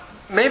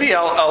Maybe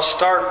I'll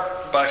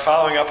start by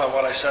following up on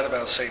what I said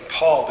about St.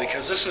 Paul,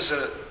 because this is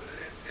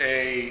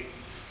a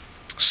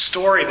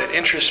story that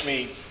interests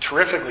me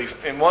terrifically,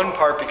 in one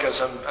part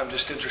because I'm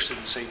just interested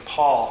in St.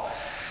 Paul,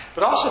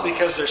 but also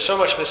because there's so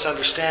much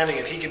misunderstanding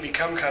and he can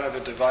become kind of a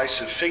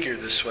divisive figure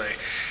this way.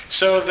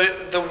 So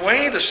the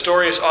way the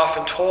story is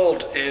often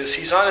told is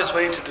he's on his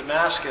way to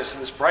Damascus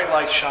and this bright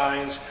light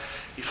shines.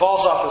 He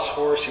falls off his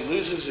horse, he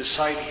loses his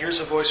sight, he hears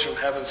a voice from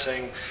heaven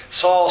saying,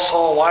 "Saul,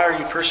 Saul, why are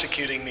you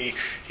persecuting me?"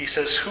 He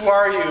says, "Who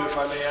are you, if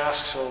I may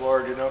ask so,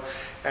 Lord?"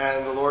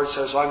 And the Lord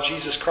says, "Well, I'm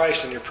Jesus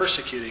Christ and you're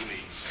persecuting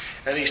me."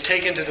 And he's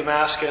taken to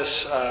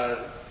Damascus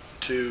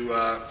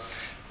to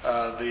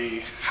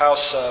the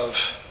house of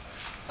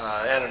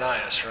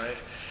Ananias, right?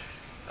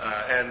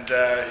 And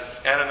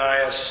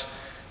Ananias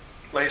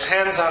lays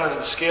hands on him and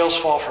the scales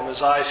fall from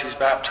his eyes, he's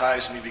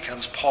baptized and he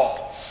becomes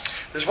Paul.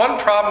 There's one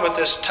problem with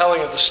this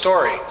telling of the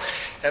story,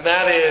 and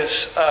that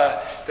is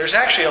there's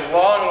actually a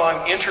long,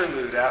 long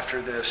interlude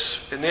after this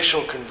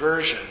initial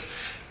conversion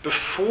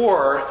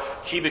before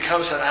he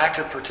becomes an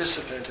active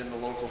participant in the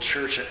local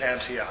church at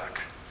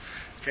Antioch.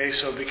 Okay,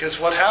 so because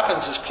what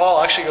happens is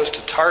Paul actually goes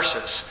to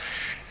Tarsus,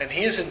 and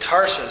he is in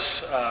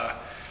Tarsus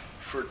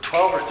for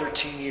 12 or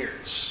 13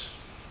 years.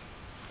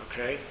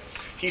 Okay?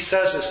 He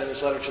says this in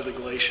his letter to the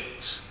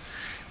Galatians.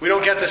 We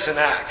don't get this in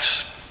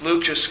Acts.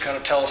 Luke just kind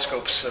of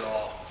telescopes it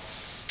all.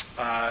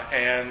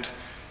 And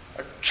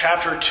a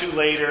chapter or two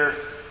later,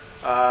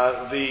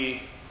 the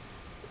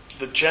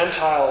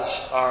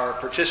Gentiles are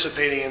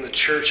participating in the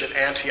church at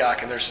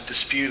Antioch, and there's a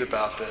dispute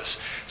about this.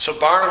 So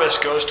Barnabas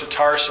goes to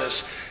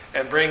Tarsus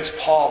and brings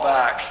Paul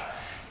back,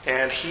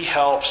 and he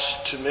helps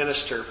to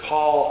minister.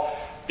 Paul,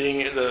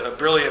 being a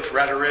brilliant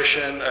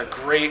rhetorician, a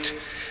great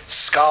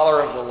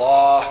scholar of the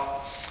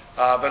law,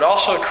 but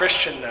also a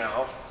Christian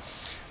now,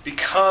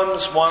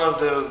 becomes one of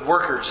the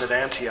workers at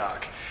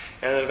Antioch.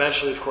 And then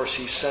eventually, of course,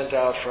 he's sent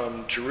out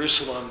from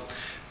Jerusalem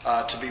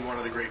to be one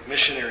of the great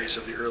missionaries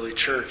of the early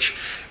church.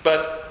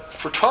 But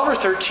for 12 or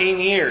 13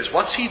 years,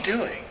 what's he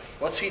doing?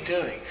 What's he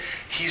doing?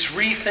 He's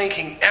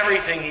rethinking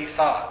everything he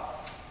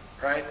thought.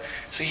 Right?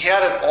 So he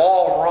had it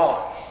all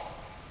wrong.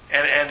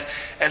 And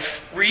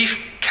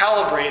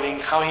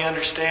recalibrating how he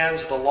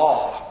understands the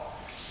law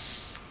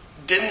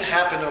didn't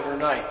happen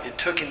overnight. It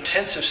took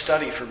intensive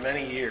study for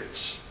many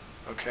years.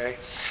 Okay?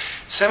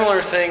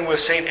 Similar thing with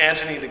St.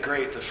 Anthony the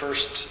Great, the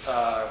first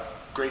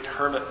great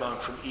hermit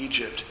monk from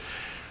Egypt.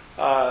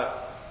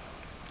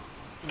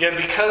 Again,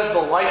 because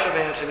the life of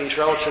Antony is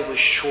relatively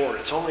short,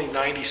 it's only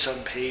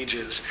 90-some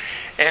pages,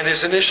 and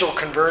his initial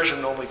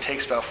conversion only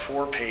takes about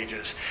 4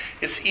 pages,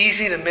 it's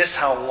easy to miss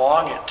how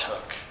long it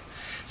took.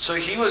 So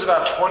he was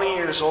about 20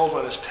 years old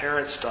when his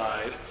parents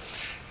died,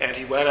 and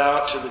he went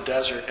out to the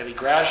desert, and he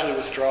gradually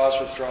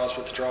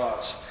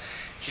withdraws.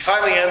 He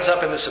finally ends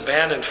up in this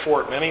abandoned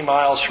fort many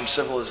miles from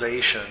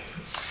civilization.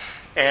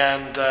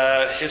 And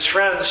his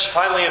friends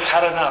finally have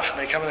had enough.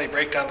 They come and they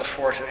break down the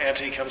fort, and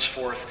Antony comes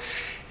forth.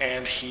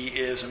 And he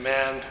is a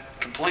man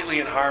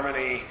completely in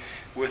harmony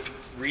with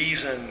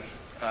reason.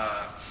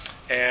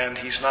 And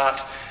he's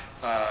not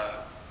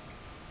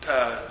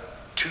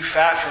too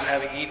fat from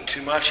having eaten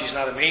too much. He's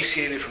not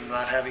emaciated from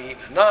not having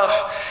eaten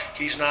enough.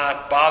 He's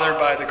not bothered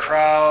by the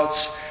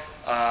crowds.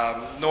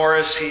 Nor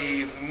is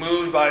he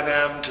moved by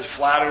them to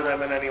flatter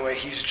them in any way.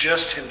 He's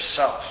just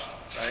himself.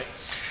 Right?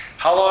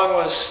 How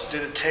long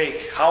did it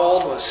take? How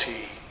old was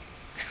he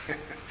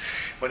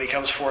when he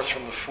comes forth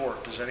from the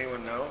fort? Does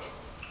anyone know?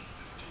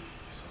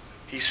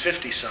 He's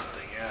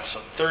 50-something, yeah, so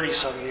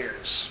 30-some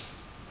years.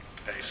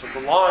 Okay, so it's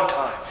a long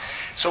time.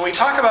 So when we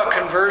talk about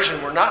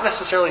conversion, we're not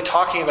necessarily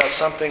talking about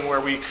something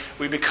where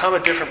we become a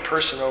different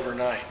person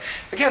overnight.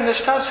 Again,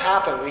 this does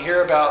happen. We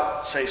hear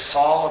about, say,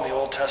 Saul in the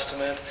Old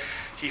Testament.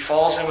 He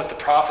falls in with the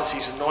prophets,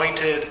 he's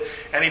anointed,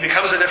 and he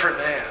becomes a different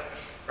man,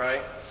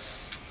 right?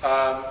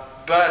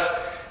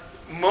 But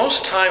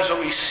most times what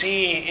we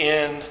see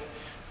in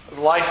the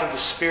life of the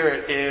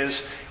Spirit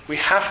is we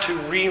have to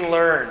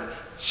relearn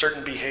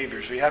certain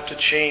behaviors. We have to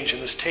change,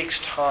 and this takes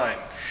time.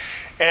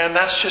 And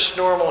that's just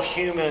normal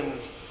human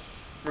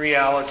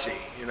reality.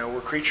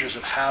 We're creatures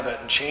of habit,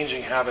 and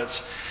changing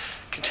habits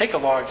can take a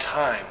long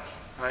time,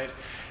 right?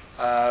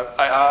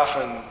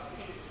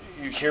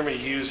 You hear me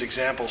use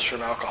examples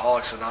from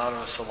Alcoholics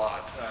Anonymous a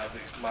lot.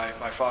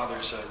 My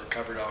father's a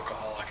recovered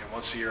alcoholic, and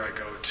once a year I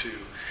go to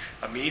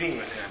a meeting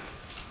with him.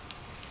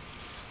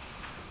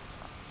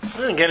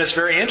 And again, it's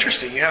very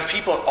interesting. You have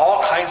people at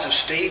all kinds of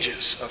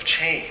stages of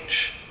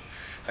change.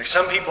 Like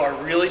some people are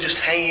really just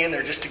hanging in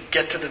there just to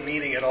get to the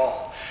meeting at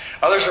all.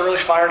 Others are really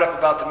fired up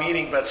about the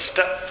meeting, but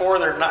step 4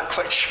 they're not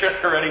quite sure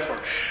they're ready for.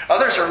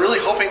 Others are really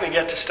hoping to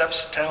get to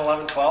steps 10,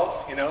 11,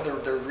 12.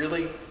 They're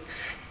really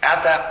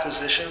at that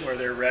position where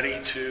they're ready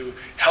to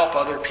help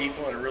other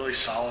people in a really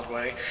solid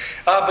way.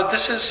 But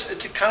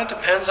it kind of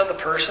depends on the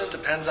person. It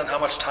depends on how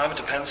much time. It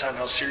depends on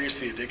how serious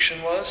the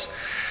addiction was.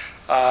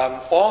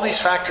 All these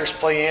factors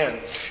play in.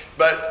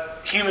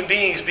 But human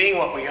beings, being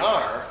what we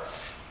are,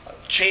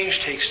 change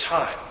takes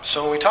time.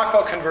 So when we talk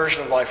about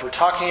conversion of life, we're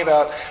talking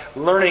about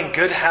learning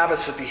good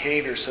habits of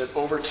behavior so that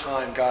over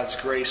time God's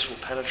grace will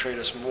penetrate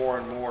us more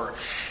and more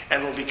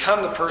and we'll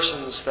become the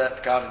persons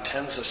that God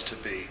intends us to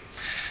be.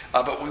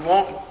 But we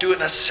won't do it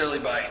necessarily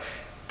by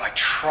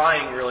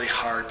trying really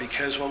hard,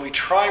 because when we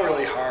try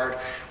really hard,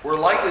 we're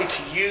likely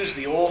to use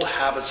the old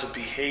habits of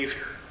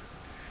behavior,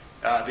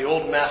 the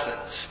old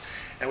methods.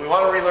 And we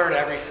want to relearn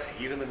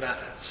everything, even the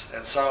methods.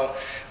 And so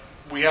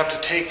we have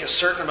to take a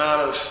certain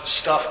amount of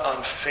stuff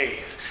on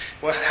faith.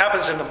 What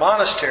happens in the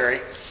monastery,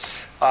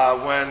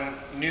 when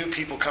new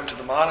people come to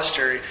the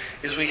monastery,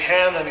 is we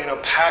hand them,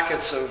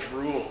 packets of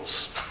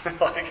rules.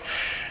 Like,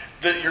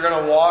 that you're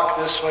going to walk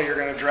this way, you're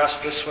going to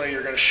dress this way,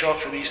 you're going to show up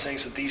for these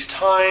things at these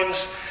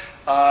times.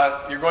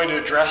 You're going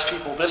to address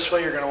people this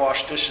way, you're going to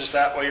wash dishes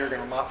that way, you're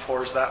going to mop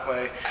floors that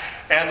way.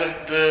 And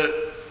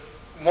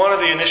one of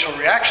the initial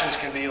reactions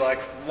can be like,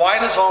 why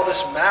does all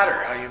this matter,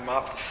 how you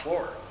mop the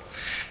floor?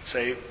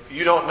 Say,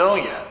 you don't know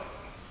yet.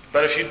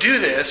 But if you do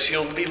this,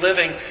 you'll be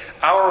living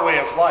our way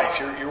of life.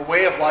 Your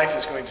way of life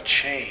is going to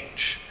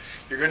change.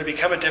 You're going to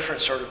become a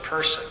different sort of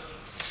person.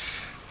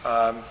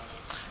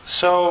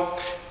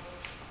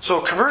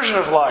 So conversion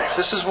of life,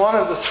 this is one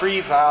of the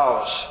 3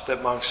 vows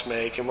that monks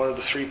make and one of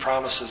the 3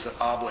 promises that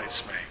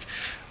oblates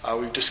make.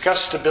 We've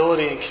discussed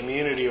stability and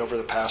community over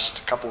the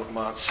past couple of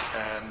months,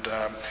 and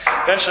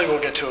eventually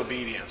we'll get to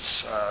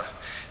obedience.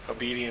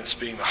 Obedience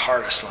being the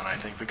hardest one, I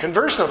think. But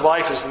conversion of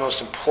life is the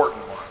most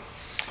important one.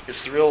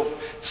 It's the real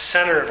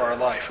center of our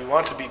life. We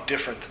want to be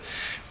different.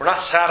 We're not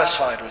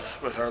satisfied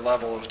with our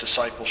level of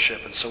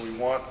discipleship, and so we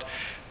want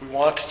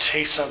to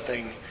chase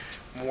something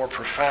more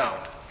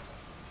profound.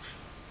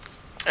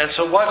 And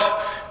so what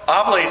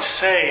oblates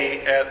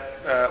say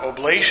at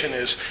oblation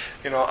is,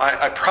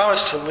 I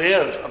promise to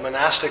live a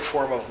monastic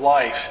form of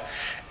life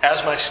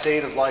as my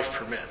state of life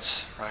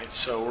permits, right?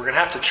 So we're going to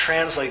have to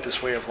translate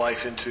this way of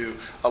life into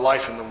a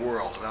life in the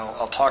world. And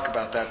I'll talk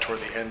about that toward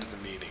the end of the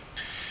meeting.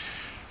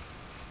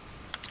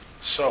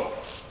 So,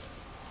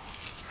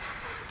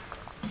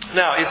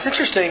 now it's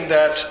interesting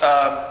that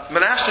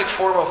monastic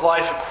form of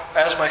life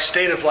as my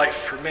state of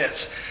life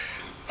permits.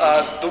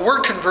 The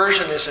word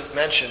conversion isn't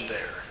mentioned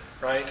there,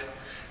 right?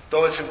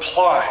 Though it's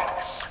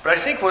implied. But I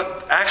think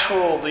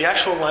the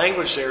actual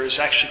language there is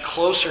actually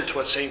closer to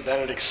what St.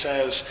 Benedict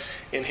says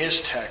in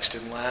his text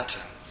in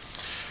Latin.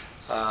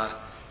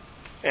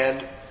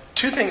 And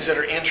 2 things that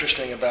are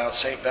interesting about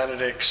St.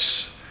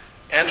 Benedict's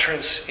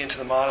entrance into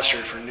the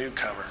monastery for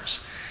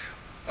newcomers.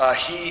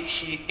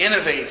 He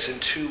innovates in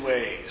 2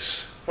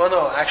 ways. Well,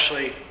 no,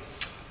 actually,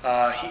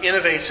 he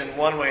innovates in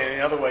one way, and in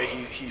the other way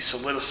he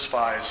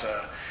solidifies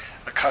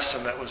a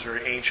custom that was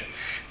very ancient.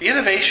 The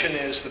innovation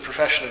is the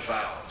profession of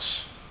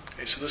vows.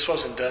 Okay, so this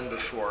wasn't done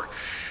before.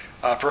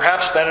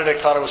 Perhaps Benedict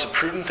thought it was a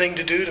prudent thing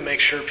to do to make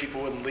sure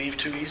people wouldn't leave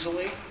too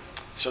easily,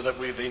 so that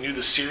they knew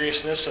the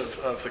seriousness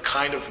of the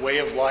kind of way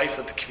of life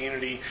that the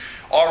community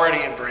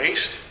already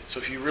embraced. So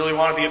if you really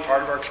want to be a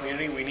part of our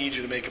community, we need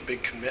you to make a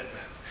big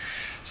commitment.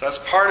 So that's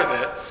part of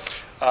it.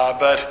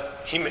 But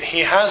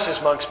he has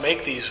his monks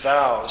make these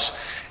vows.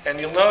 And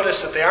you'll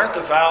notice that they aren't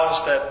the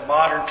vows that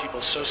modern people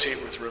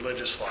associate with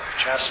religious life.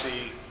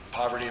 Chastity,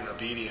 poverty, and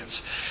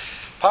obedience.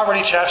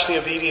 Poverty, chastity,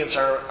 obedience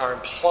are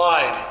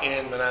implied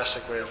in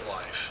monastic way of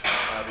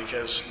life.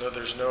 Because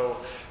there's no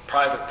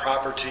private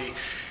property.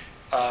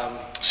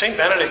 St.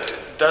 Benedict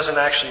doesn't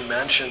actually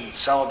mention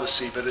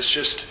celibacy, but it's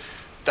just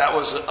that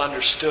was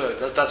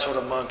understood. That's what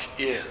a monk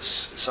is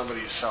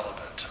somebody who's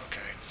celibate.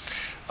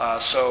 Okay,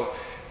 so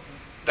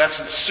that's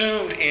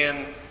assumed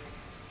in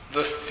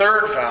the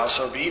 3rd vow,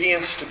 so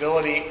obedience,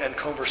 stability, and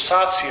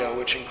conversatio,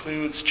 which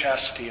includes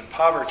chastity and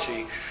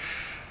poverty.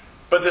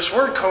 But this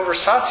word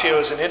conversatio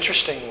is an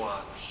interesting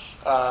one.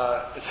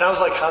 It sounds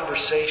like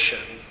conversation.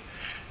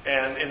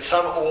 And in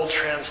some old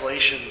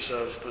translations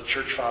of the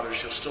Church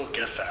Fathers, you'll still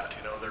get that,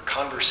 their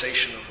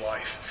conversation of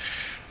life.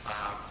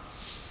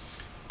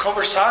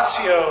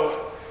 Conversatio,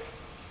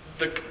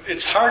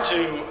 it's hard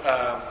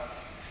to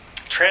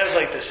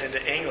translate this into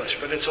English,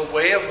 but it's a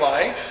way of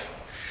life.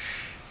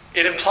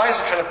 It implies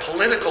a kind of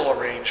political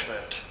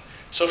arrangement.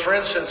 So, for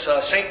instance,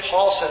 St.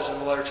 Paul says in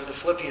the letter to the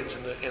Philippians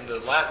in the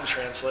Latin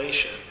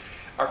translation,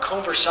 our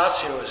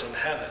conversatio is in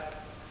heaven.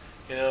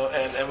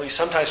 And we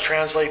sometimes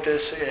translate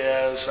this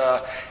as,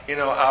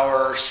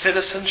 our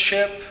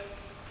citizenship,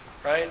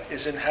 right,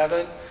 is in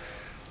heaven.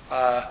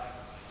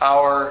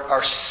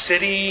 Our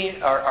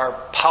city, our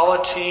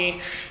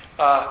polity,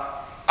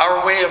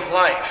 our way of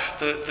life,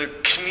 the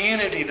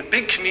community, the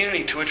big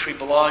community to which we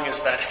belong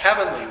is that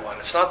heavenly one.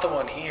 It's not the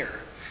one here,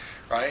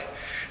 right?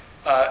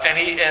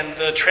 And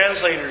the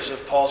translators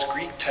of Paul's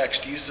Greek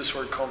text use this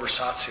word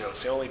conversatio.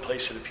 It's the only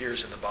place it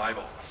appears in the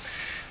Bible.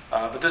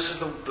 But this is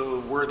the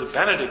word that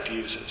Benedict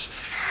uses.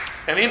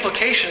 And the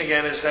implication,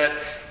 again, is that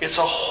it's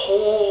a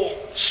whole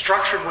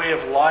structured way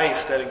of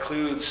life that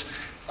includes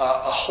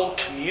a whole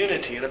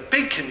community, and a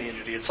big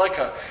community. It's like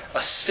a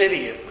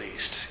city, at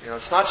least.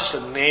 It's not just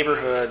a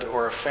neighborhood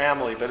or a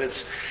family, but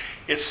it's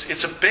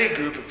a big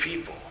group of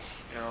people.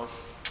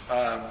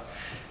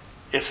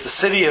 It's the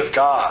city of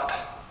God.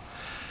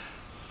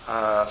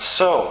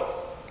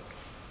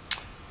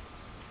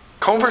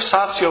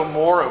 Conversatio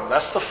morum,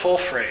 that's the full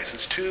phrase.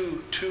 It's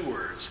two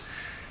words.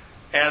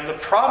 And the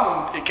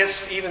problem, it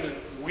gets even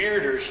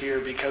weirder here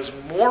because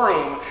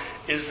morum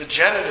is the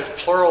genitive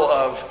plural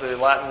of the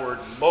Latin word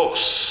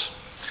mos,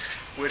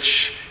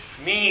 which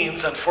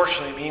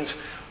unfortunately means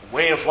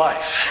way of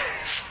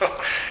life. So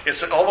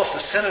it's almost a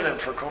synonym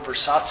for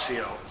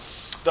conversatio.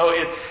 Though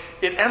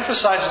it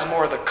emphasizes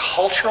more the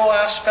cultural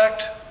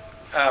aspect,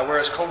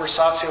 whereas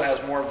conversatio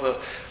has more of the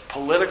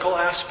political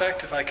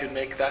aspect, if I could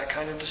make that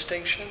kind of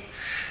distinction.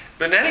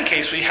 But in any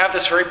case, we have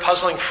this very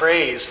puzzling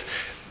phrase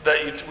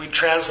that we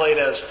translate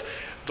as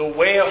the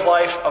way of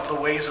life of the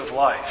ways of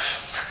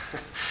life.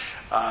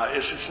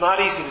 It's not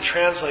easy to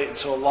translate, and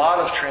so a lot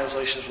of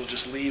translations will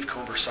just leave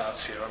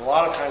conversatio. And a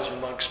lot of times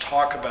when monks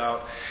talk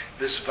about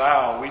this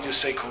vow, we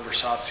just say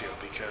conversatio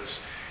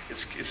because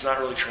it's not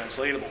really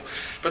translatable.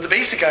 But the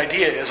basic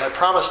idea is I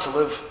promise to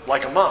live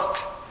like a monk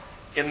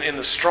in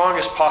the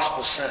strongest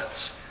possible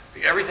sense.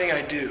 Everything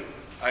I do,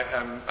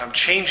 I'm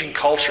changing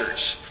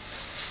cultures.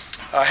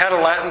 I had a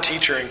Latin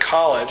teacher in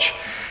college,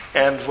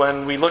 and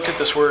when we looked at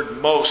this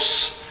word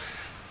mos,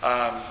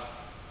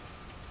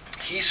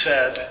 he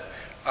said,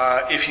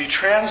 if you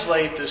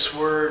translate this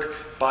word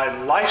by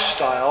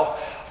lifestyle,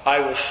 I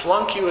will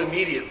flunk you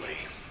immediately.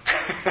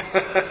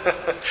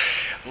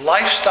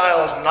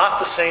 Lifestyle is not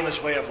the same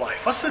as way of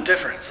life. What's the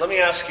difference? Let me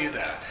ask you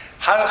that.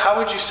 How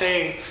would you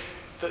say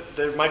that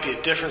there might be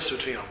a difference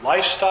between a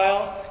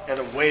lifestyle and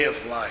a way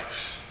of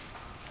life?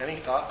 Any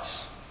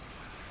thoughts?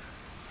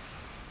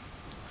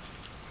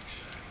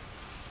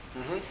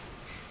 Mm-hmm.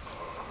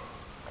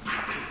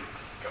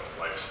 Got a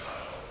lifestyle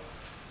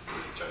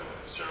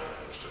is generally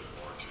understood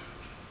more to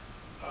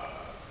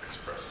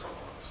express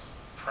someone's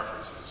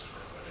preferences for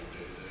living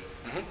day to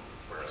day,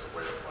 whereas a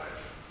way of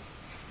life,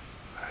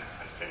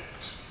 I think,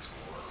 speaks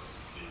more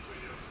deeply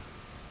of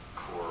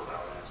core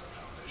values and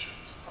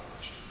foundations on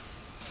which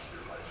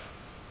your life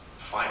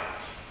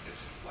finds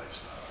its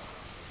lifestyle.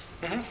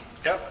 Mm-hmm.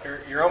 Yep,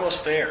 you're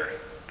almost there.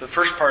 The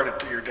first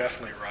part, you're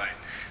definitely right.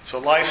 So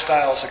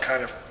lifestyle is a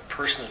kind of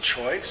personal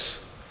choice.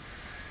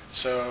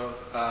 So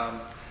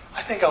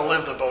I think I'll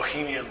live the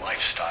bohemian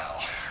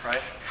lifestyle,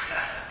 right?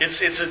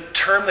 It's a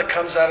term that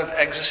comes out of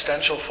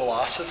existential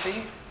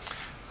philosophy.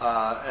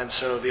 And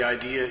so the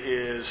idea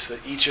is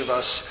that each of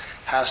us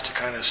has to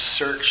kind of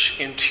search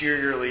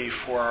interiorly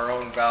for our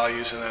own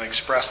values and then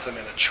express them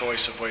in a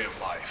choice of way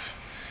of life.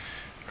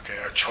 Okay,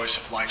 or choice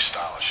of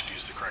lifestyle, I should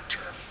use the correct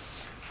term.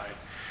 Right?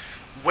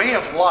 Way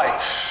of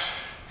life.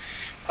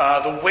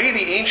 The way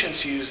the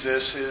ancients used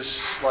this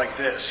is like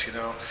this,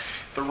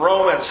 The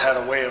Romans had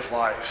a way of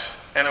life,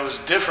 and it was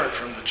different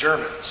from the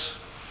Germans.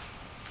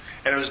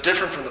 And it was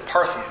different from the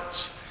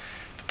Parthians.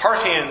 The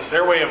Parthians,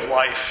 their way of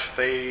life,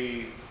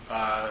 they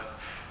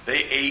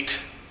ate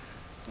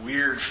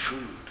weird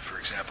food, for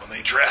example, and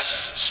they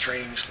dressed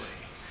strangely,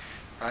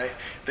 right?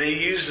 They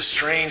used a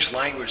strange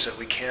language that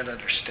we can't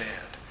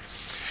understand.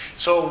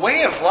 So a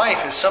way of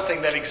life is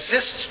something that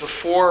exists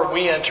before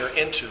we enter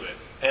into it.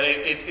 And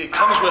it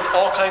comes with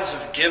all kinds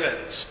of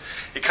givens.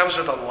 It comes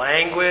with a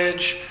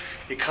language.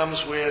 It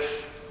comes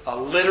with a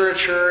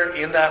literature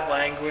in that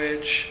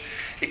language.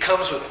 It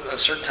comes with a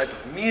certain type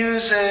of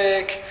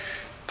music,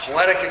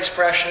 poetic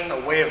expression, a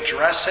way of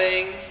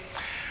dressing.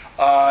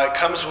 It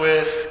comes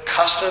with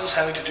customs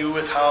having to do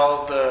with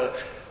how the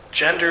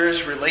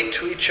genders relate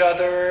to each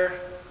other.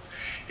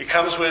 It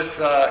comes with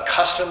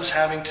customs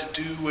having to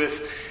do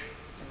with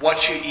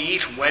what you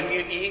eat,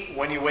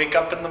 when you wake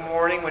up in the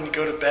morning, when you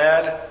go to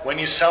bed, when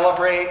you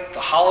celebrate, the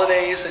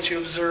holidays that you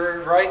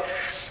observe, right?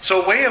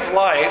 So a way of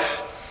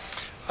life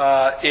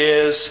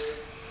is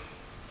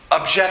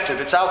objective.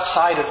 It's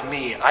outside of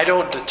me. I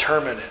don't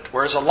determine it.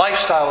 Whereas a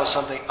lifestyle is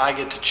something I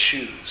get to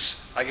choose.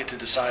 I get to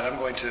decide I'm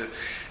going to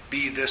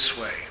be this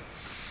way.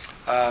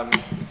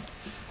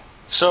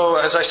 So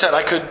as I said,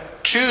 I could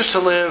choose to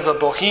live a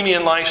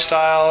bohemian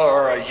lifestyle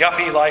or a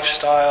yuppie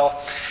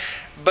lifestyle.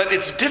 But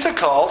it's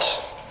difficult,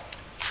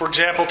 for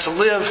example, to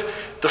live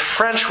the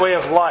French way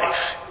of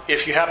life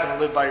if you happen to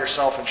live by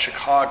yourself in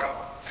Chicago.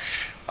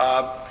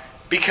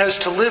 Because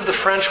to live the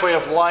French way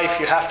of life,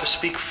 you have to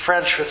speak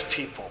French with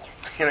people.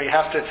 You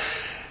have to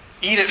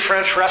eat at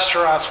French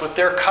restaurants with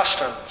their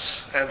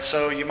customs. And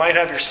so you might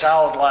have your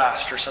salad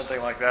last or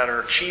something like that,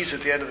 or cheese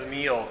at the end of the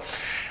meal.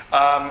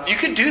 You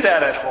could do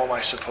that at home,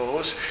 I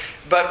suppose.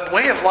 But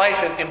way of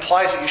life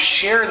implies that you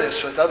share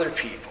this with other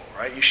people,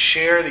 right? You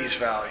share these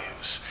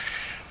values.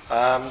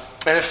 And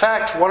in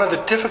fact, one of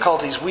the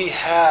difficulties we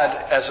had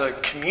as a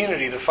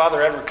community, the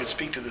Father Edward could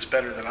speak to this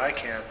better than I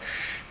can,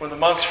 when the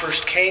monks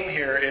first came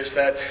here, is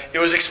that it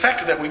was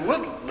expected that we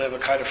would live a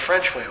kind of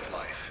French way of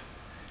life.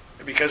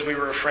 Because we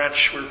were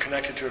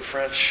connected to a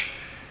French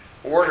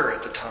order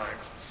at the time.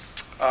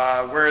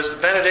 Whereas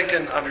the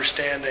Benedictine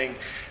understanding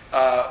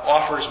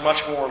offers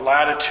much more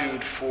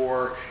latitude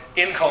for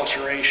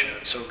inculturation,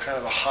 so kind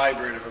of a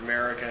hybrid of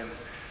American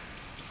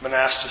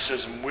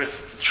monasticism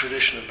with the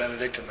tradition of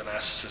Benedictine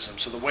monasticism.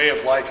 So the way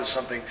of life is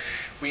something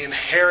we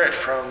inherit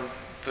from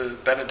the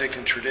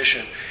Benedictine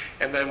tradition,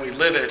 and then we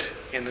live it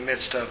in the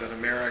midst of an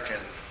American.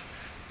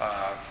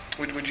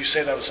 Would you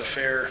say that was a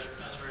fair?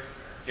 That's very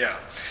fair.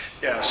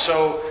 Yeah.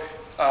 So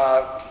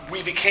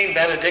we became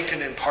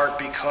Benedictine in part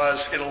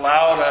because it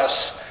allowed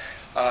us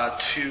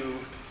to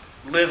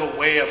live a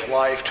way of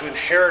life, to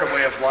inherit a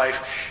way of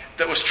life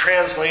that was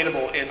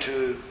translatable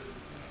into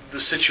the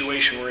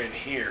situation we're in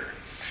here.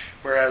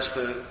 Whereas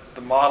the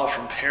model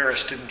from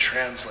Paris didn't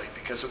translate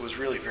because it was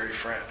really very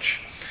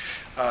French.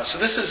 So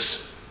this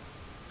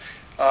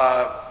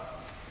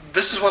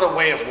is what a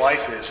way of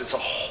life is. It's a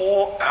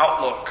whole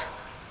outlook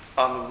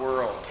on the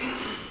world.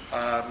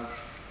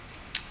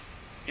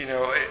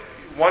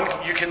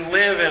 You can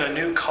live in a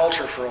new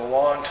culture for a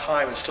long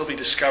time and still be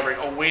discovering,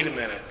 oh, wait a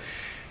minute.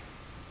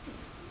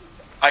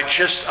 I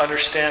just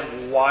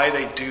understand why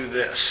they do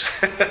this.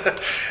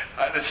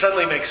 It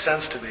suddenly makes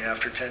sense to me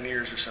after 10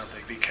 years or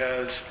something,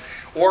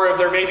 or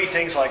there may be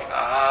things like,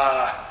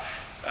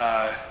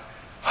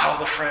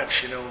 the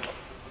French,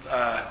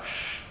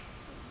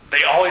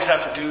 they always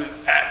have to do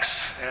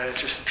X, and it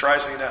just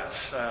drives me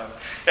nuts.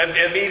 And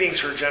meetings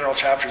for general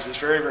chapters is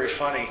very, very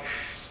funny,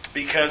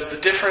 because the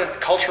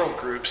different cultural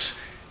groups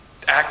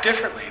act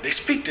differently. They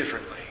speak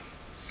differently.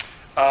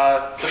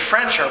 The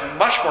French are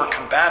much more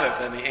combative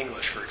than the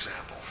English, for example.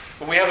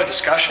 When we have a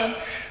discussion,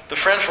 the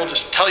French will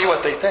just tell you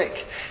what they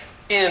think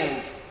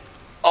in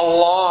a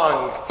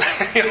long,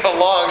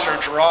 sort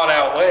of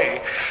drawn-out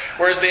way,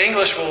 whereas the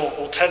English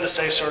will tend to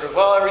say sort of,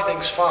 well,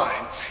 everything's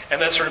fine,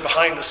 and then sort of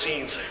behind the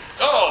scenes say,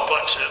 oh,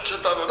 but,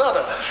 da, da, da,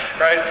 da,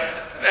 right?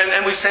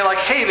 And we say like,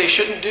 hey, they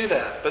shouldn't do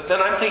that. But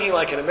then I'm thinking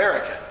like an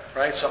American,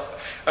 right? So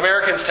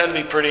Americans tend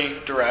to be pretty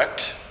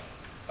direct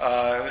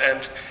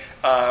and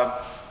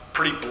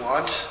pretty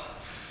blunt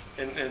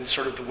in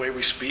sort of the way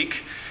we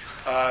speak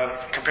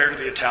compared to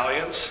the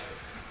Italians.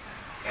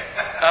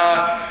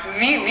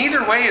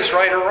 Neither way is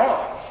right or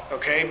wrong,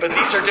 okay? But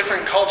these are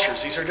different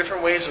cultures. These are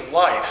different ways of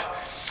life.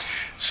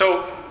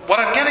 So what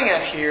I'm getting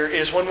at here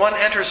is when one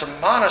enters a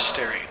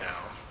monastery now,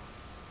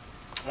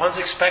 one's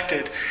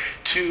expected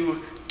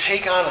to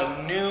take on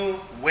a new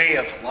way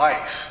of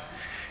life,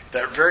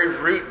 that very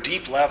root,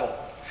 deep level.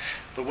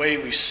 The way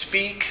we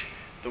speak,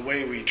 the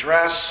way we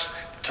dress,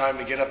 the time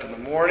we get up in the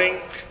morning,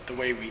 the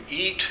way we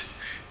eat,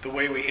 the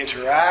way we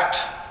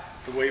interact,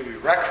 the way we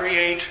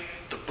recreate,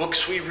 the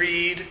books we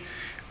read,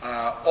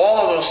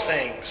 all of those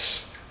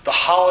things, the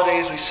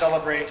holidays we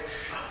celebrate,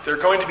 they're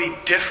going to be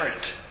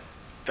different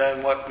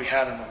than what we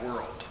had in the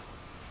world,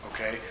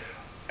 okay?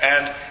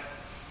 And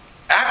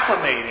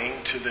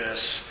acclimating to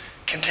this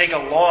can take a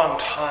long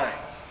time,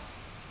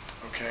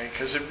 okay?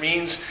 Because it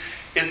means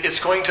it's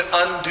going to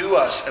undo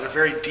us at a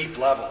very deep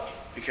level,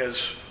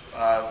 because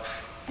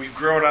we've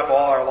grown up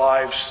all our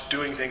lives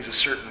doing things a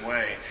certain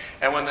way.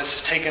 And when this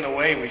is taken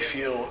away, we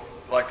feel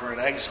like we're in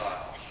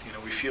exile.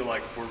 We feel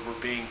like we're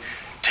being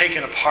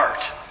taken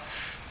apart.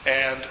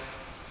 And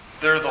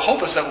the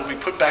hope is that we'll be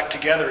put back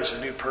together as a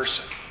new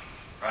person,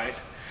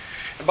 right?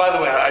 And by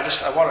the way, I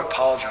want to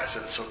apologize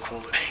that it's so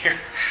cold in here.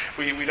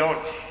 We don't,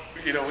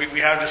 we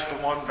have just the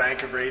one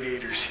bank of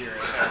radiators here,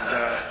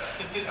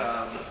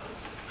 and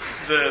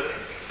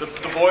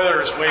the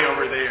boiler is way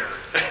over there.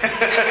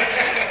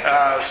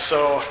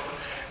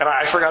 And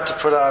I forgot to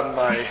put on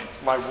my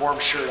warm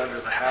shirt under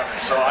the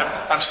habit, so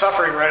I'm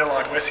suffering right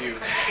along with you.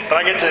 But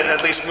I get to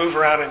at least move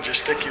around and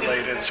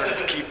gesticulate and sort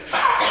of keep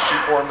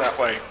warm that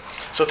way.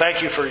 So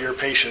thank you for your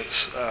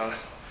patience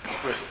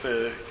with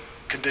the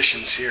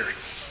conditions here.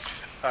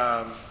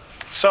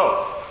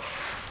 So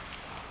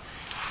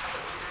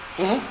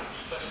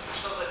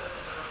So the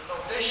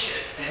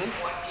novitiate in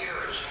what year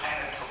is kind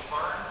of to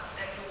learn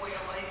that new way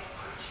of life,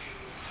 or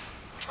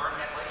to learn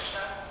that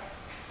lifestyle?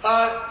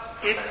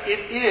 It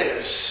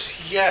is,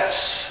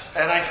 yes.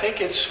 And I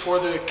think it's for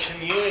the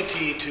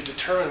community to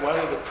determine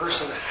whether the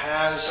person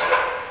has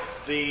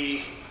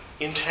the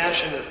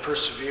intention of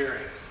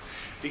persevering.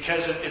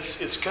 Because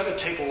it's going to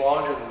take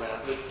longer than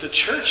that. The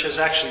church has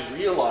actually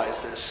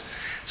realized this.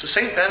 So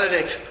St.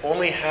 Benedict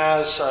only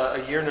has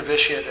a year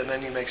novitiate, and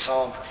then you make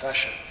solemn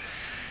profession.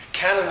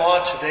 Canon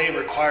law today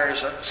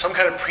requires some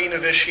kind of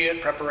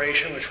pre-novitiate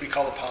preparation, which we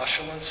call the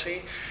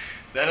postulancy,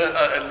 then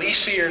at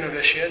least a year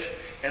novitiate,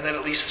 and then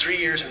at least 3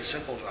 years in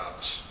simple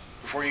vows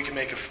before you can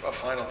make a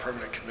final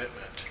permanent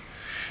commitment.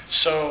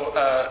 So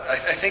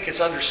I think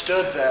it's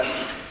understood that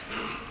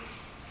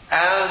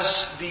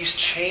as these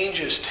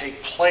changes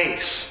take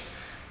place,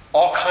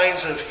 all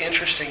kinds of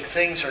interesting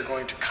things are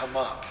going to come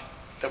up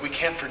that we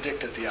can't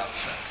predict at the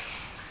outset.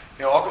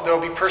 There will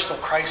be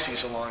personal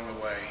crises along the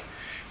way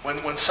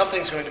when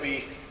something's going to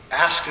be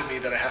asked of me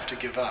that I have to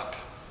give up,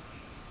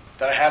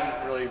 that I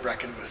hadn't really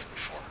reckoned with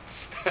before.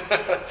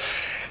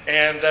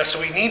 And so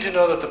we need to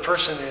know that the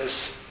person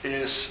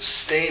is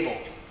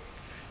stable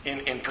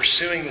in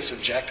pursuing this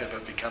objective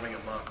of becoming a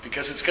monk,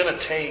 because it's going to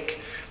take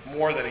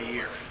more than a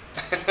year.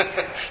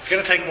 It's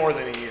going to take more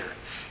than a year,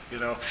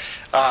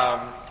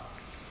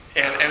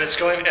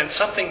 and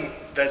something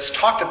that's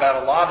talked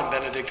about a lot in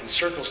Benedictine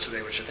circles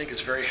today, which I think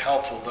is very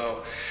helpful,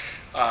 though,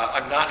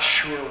 I'm not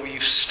sure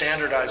we've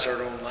standardized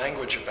our own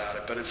language about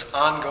it, but it's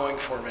ongoing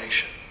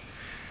formation.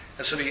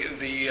 And so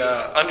the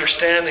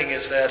understanding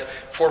is that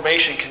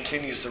formation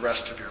continues the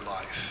rest of your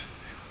life.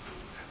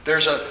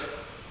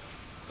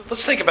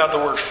 Let's think about the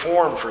word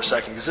form for a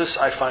second, because this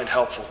I find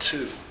helpful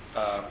too.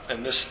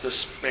 And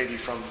this may be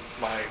from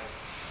my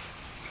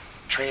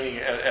training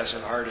as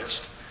an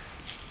artist.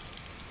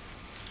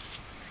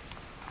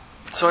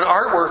 So an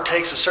artwork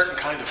takes a certain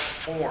kind of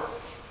form.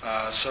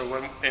 So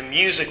when in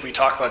music we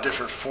talk about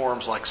different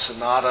forms like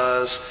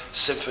sonatas,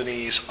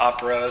 symphonies,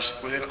 operas.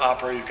 Within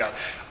opera you've got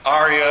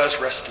arias,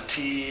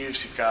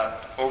 recitatives, you've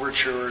got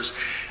overtures.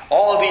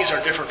 All of these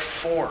are different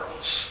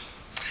forms.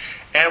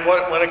 And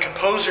when a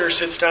composer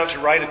sits down to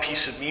write a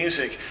piece of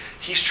music,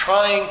 he's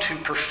trying to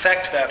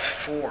perfect that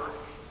form.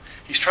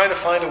 He's trying to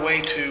find a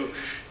way to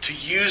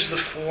use the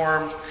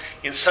form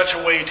in such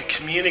a way to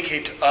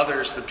communicate to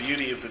others the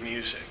beauty of the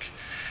music.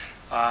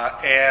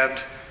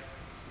 And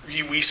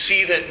we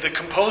see that the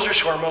composers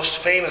who are most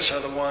famous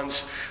are the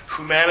ones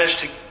who manage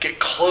to get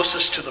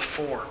closest to the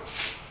form.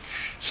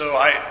 So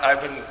I've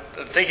been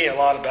thinking a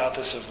lot about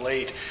this of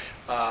late.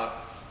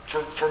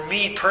 For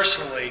me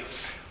personally,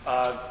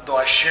 though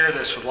I share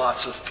this with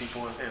lots of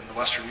people in the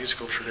Western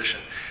musical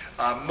tradition,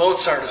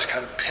 Mozart is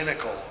kind of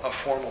pinnacle of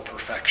formal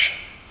perfection.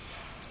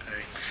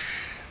 Okay?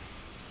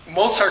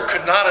 Mozart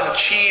could not have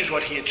achieved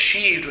what he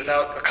achieved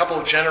without a couple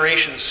of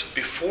generations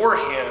before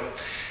him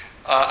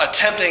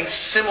attempting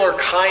similar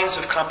kinds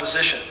of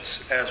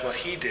compositions as what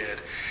he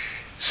did.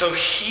 So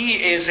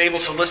he is able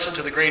to listen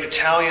to the great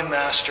Italian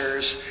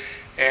masters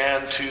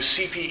and to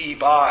C.P.E.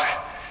 Bach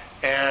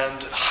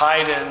and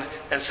Haydn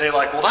and say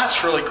like, well,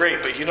 that's really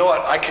great, but you know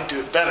what? I can do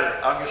it better.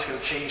 I'm just going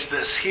to change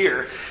this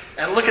here.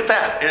 And look at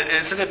that.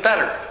 Isn't it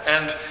better?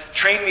 And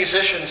trained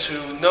musicians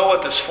who know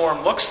what this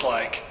form looks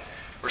like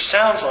or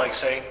sounds like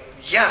say,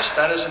 yes,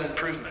 that is an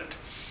improvement.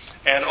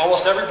 And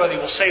almost everybody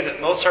will say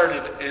that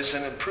Mozart is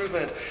an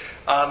improvement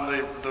on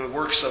the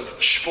works of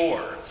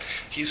Spohr.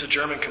 He's a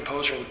German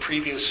composer in the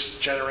previous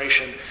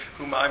generation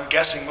whom I'm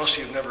guessing most of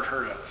you have never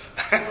heard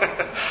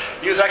of.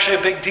 He was actually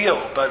a big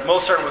deal, but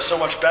Mozart was so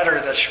much better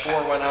that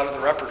Spohr went out of the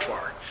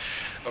repertoire.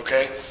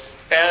 Okay?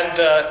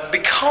 And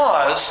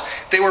because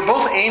they were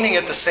both aiming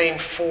at the same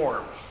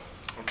form,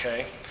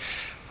 okay,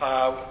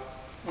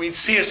 we'd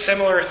see a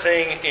similar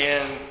thing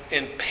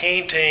in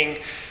painting.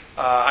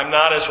 I'm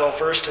not as well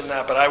versed in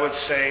that, but I would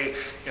say,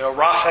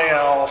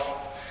 Raphael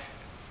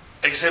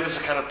exhibits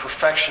a kind of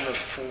perfection of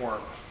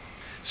form.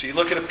 So you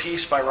look at a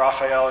piece by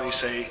Raphael and you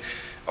say,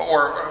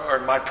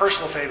 or my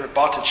personal favorite,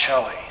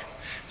 Botticelli.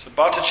 So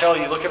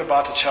Botticelli, you look at a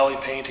Botticelli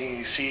painting and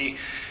you see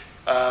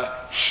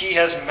he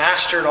has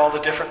mastered all the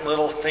different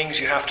little things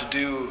you have to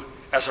do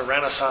as a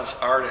Renaissance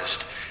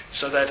artist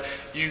so that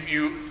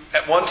you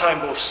at one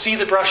time both see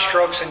the brush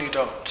strokes and you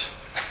don't.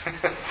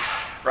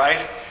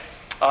 Right?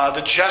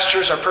 The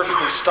gestures are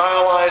perfectly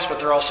stylized, but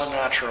they're also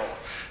natural.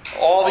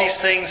 All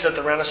these things that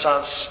the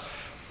Renaissance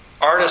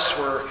artists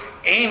were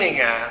aiming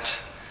at,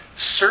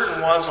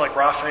 certain ones like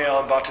Raphael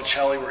and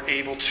Botticelli were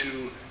able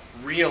to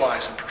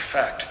realize and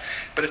perfect.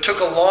 But it took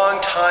a long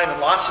time and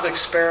lots of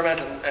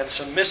experiment and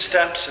some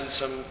missteps and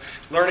some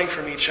learning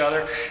from each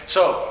other.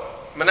 So,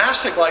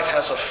 monastic life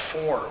has a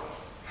form.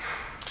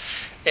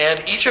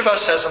 And each of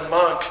us as a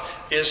monk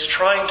is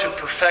trying to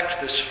perfect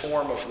this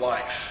form of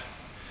life.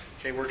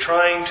 Okay, we're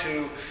trying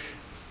to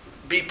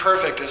be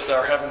perfect as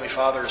our Heavenly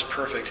Father is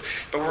perfect.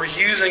 But we're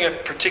using a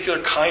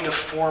particular kind of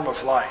form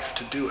of life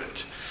to do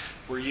it.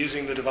 We're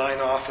using the divine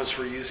office,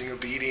 we're using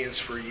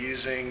obedience, we're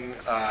using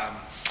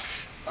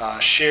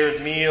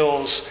shared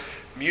meals,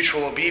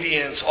 mutual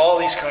obedience, all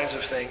these kinds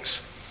of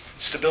things.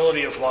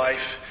 Stability of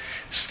life,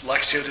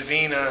 Lectio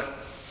Divina.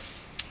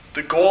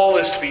 The goal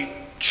is to be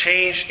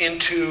changed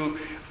into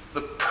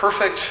the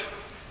perfect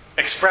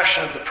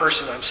expression of the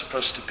person I'm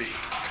supposed to be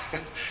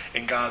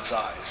in God's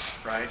eyes,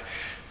 right?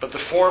 But the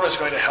form is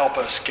going to help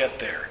us get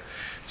there.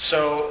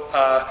 So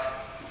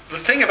the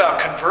thing about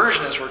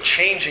conversion is we're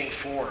changing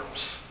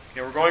forms.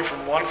 We're going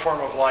from one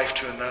form of life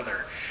to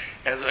another.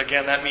 And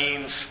again, that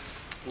means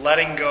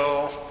letting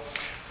go.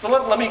 So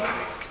let me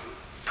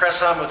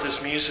press on with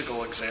this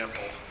musical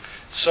example.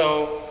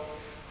 So,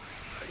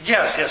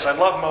 yes, I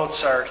love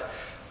Mozart.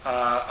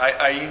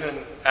 I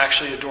even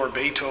actually adore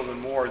Beethoven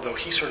more, though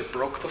he sort of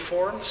broke the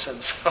forms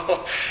and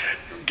so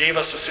gave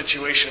us a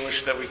situation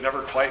that we've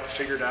never quite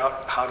figured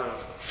out how to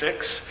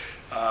fix.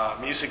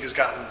 Music has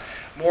gotten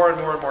more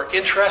and more and more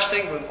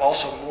interesting, but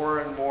also more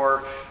and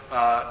more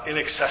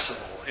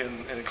inaccessible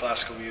in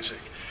classical music.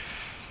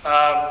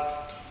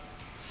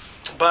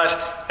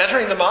 But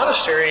entering the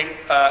monastery,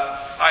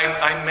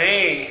 I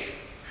may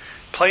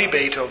play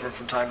Beethoven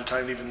from time to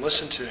time and even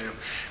listen to him,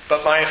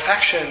 but my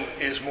affection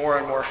is more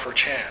and more for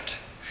chant,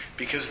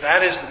 because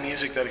that is the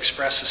music that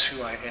expresses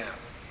who I am.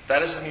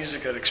 That is the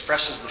music that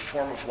expresses the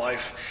form of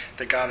life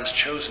that God has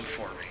chosen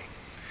for me.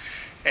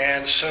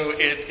 And so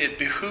it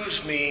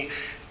behooves me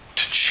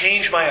to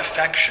change my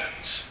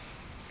affections,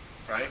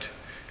 right?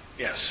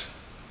 Yes?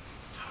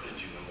 How did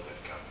you know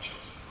that God chose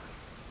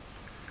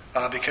it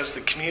because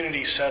the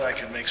community said I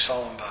could make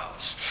solemn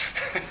vows.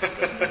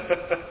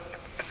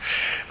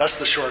 That's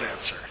the short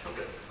answer.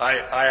 Okay.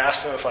 I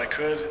asked them if I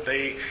could.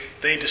 They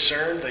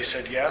discerned. They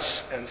said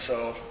yes, and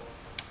so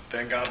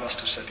then God must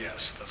have said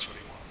yes. That's what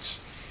He wants.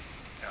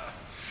 Yeah.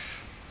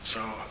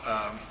 So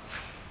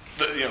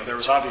there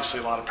was obviously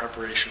a lot of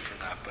preparation for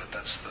that, but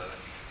that's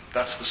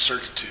the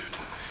certitude.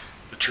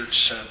 The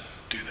church said,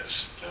 "Do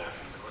this." Can I ask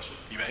another question?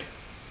 You may.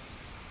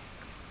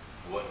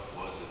 What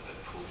was it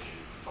that pulled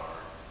you far?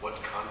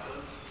 What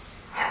confidence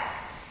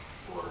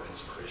or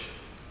inspiration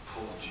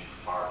pulled you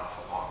far enough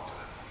along to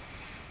that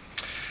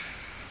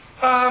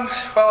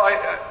point? Well,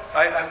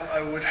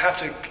 I would have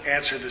to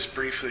answer this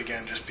briefly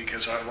again, just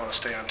because I want to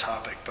stay on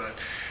topic. But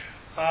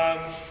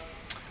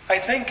I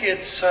think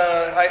it's.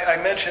 I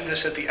mentioned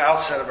this at the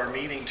outset of our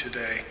meeting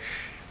today.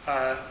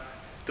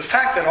 The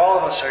fact that all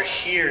of us are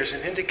here is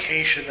an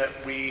indication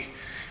that we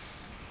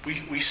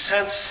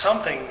sense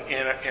something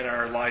in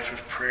our life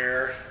of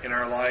prayer, in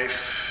our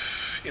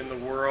life in the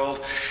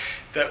world,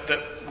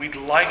 that we'd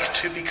like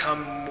to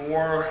become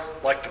more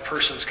like the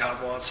persons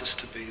God wants us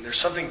to be. There's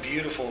something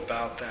beautiful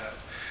about that.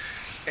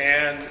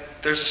 And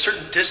there's a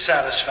certain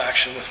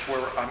dissatisfaction with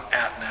where I'm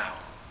at now.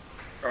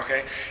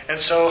 Okay? And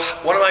so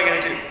what am I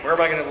going to do? Where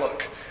am I going to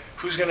look?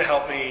 Who's going to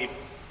help me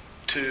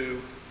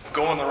to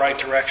go in the right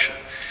direction?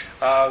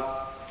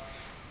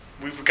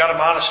 We've got a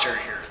monastery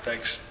here,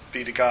 thanks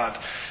be to God.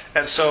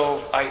 And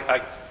so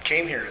I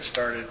came here and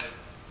started,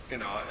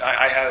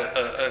 I had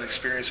an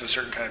experience of a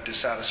certain kind of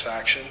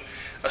dissatisfaction,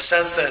 a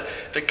sense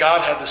that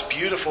God had this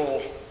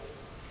beautiful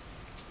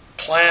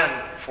plan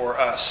for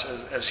us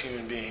as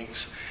human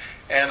beings.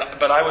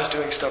 But I was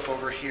doing stuff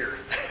over here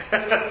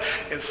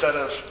instead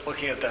of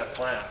looking at that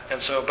plan.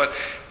 And so, but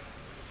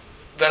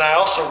then I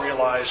also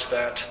realized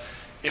that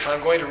if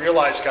I'm going to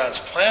realize God's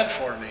plan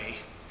for me,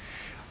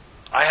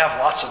 I have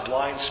lots of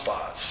blind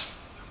spots.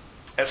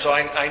 And so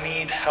I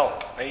need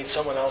help. I need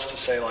someone else to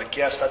say, like,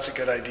 yes, that's a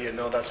good idea.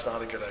 No, that's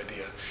not a good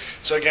idea.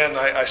 So again,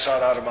 I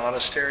sought out a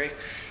monastery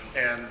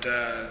and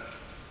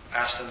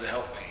asked them to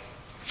help me.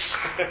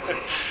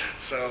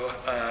 So,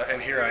 and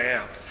here I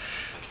am.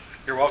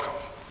 You're welcome.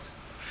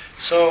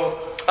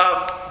 So,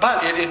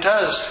 but it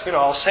does,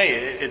 I'll say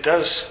it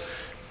does.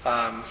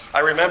 I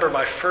remember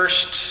my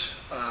first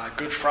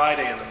Good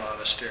Friday in the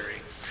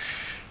monastery.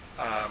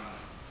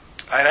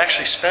 I'd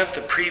actually spent the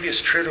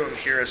previous Triduum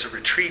here as a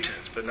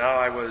retreatant, but now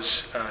I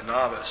was a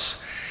novice.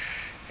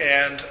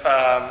 And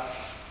I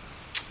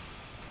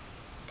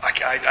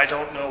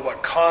don't know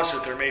what caused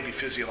it. There may be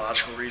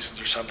physiological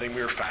reasons or something.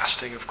 We were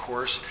fasting, of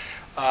course.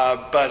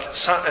 But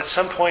at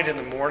some point in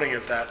the morning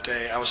of that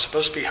day, I was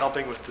supposed to be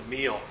helping with the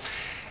meal.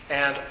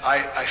 And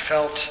I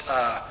felt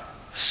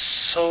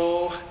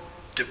so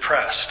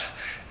depressed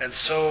and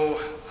so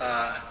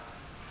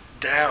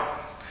down.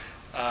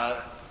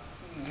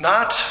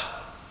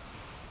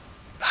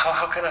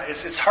 How can I?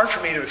 It's hard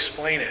for me to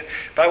explain it.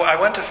 But I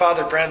went to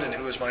Father Brendan,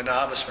 who was my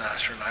novice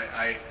master, and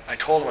I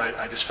told him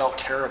I just felt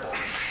terrible.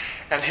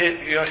 And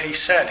he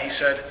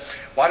said,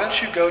 why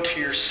don't you go to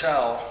your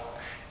cell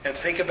and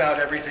think about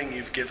everything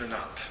you've given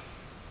up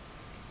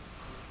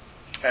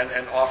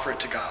and offer it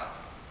to God.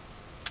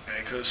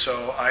 Okay,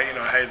 so I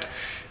had,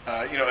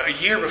 a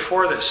year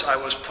before this, I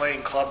was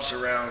playing clubs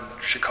around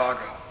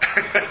Chicago,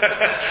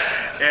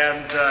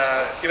 and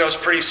I was a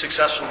pretty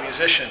successful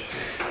musician,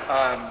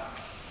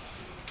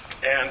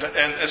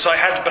 and so I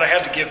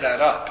had to give that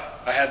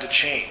up. I had to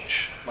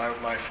change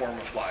my form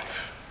of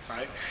life,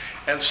 right?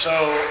 And so,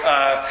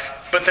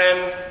 but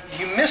then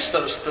you miss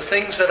the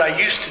things that I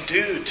used to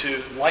do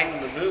to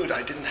lighten the mood.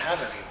 I didn't have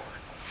anymore,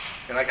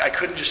 and I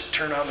couldn't just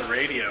turn on the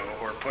radio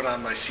or put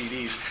on my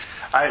CDs.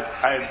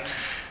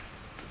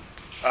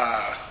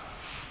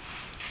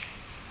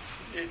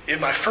 In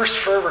my first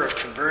fervor of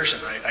conversion,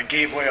 I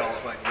gave away all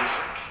of my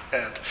music.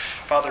 And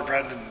Father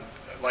Brendan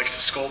likes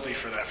to scold me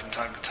for that from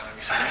time to time.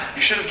 He said,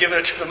 you should have given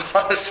it to the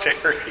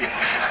monastery.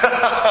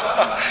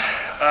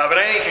 But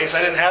in any case, I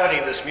didn't have any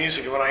of this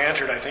music. And when I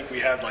entered, I think we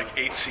had like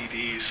 8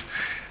 CDs.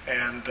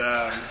 And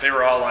they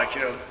were all like,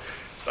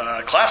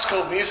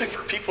 classical music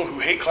for people who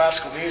hate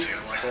classical music.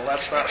 I'm like, well,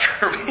 that's not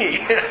for me.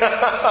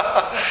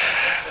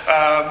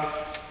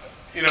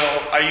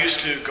 I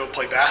used to go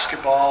play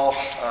basketball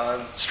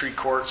on street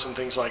courts and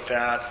things like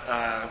that.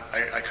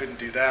 I couldn't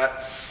do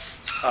that.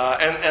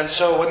 And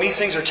so when these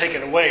things are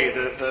taken away,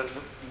 the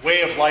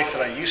way of life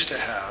that I used to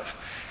have,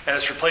 and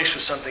it's replaced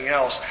with something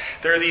else,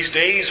 there are these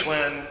days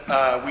when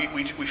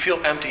we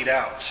feel emptied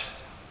out,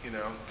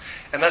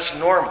 and that's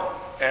normal.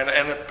 And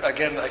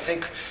again, I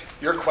think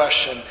your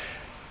question,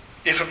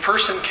 if a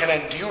person can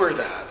endure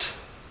that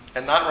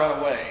and not run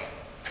away,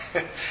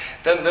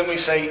 then we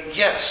say,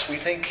 yes, we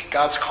think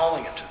God's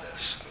calling him to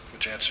this,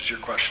 which answers your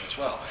question as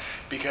well,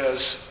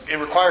 because it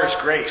requires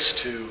grace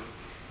to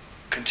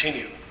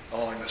continue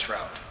along this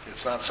route.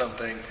 It's not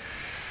something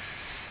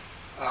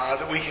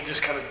that we can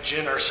just kind of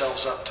gin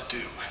ourselves up to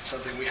do. It's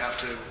something we have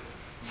to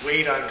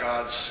wait on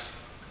God's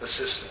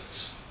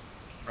assistance,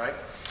 right?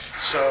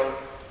 So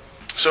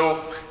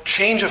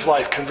change of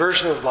life,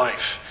 conversion of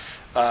life,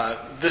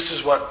 this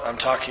is what I'm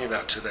talking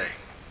about today.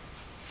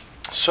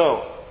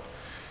 So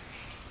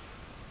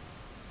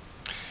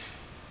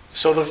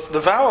the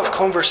vow of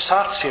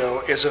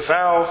conversatio is a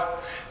vow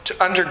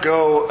to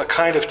undergo a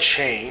kind of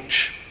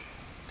change.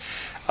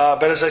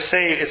 But as I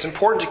say, it's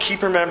important to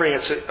keep remembering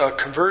it's a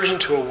conversion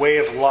to a way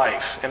of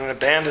life and an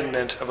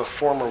abandonment of a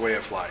former way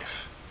of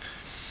life.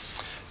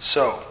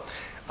 So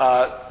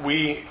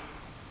we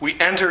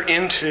enter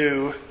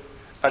into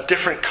a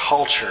different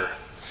culture.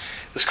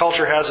 This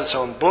culture has its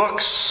own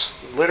books,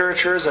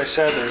 literature, as I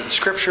said. There are the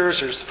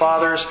scriptures, there's the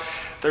fathers.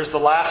 There's the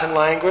Latin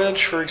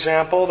language, for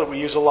example, that we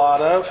use a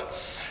lot of.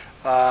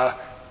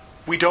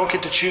 We don't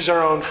get to choose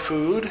our own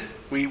food.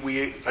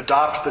 We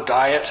adopt the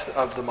diet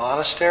of the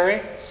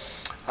monastery.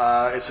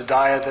 It's a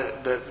diet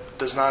that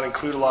does not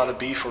include a lot of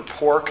beef or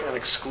pork and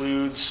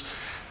excludes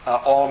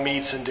all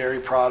meats and dairy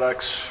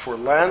products for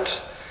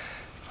Lent.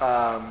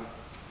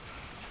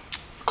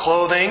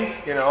 Clothing,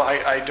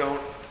 I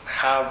don't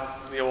have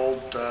the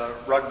old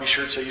rugby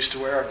shirts I used to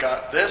wear. I've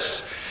got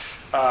this.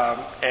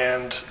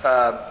 And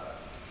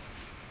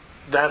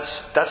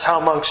that's how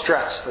monks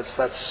dress.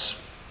 That's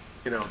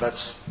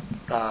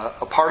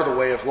a part of the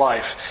way of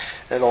life.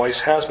 It always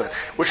has been.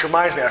 Which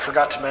reminds me, I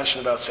forgot to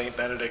mention about St.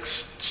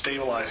 Benedict's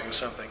stabilizing of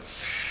something.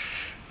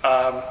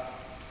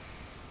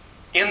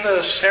 In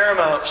the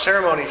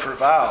ceremony for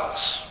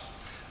vows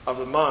of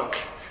the monk,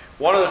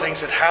 one of the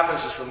things that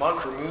happens is the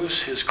monk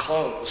removes his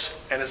clothes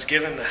and is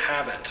given the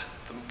habit,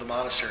 the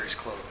monastery's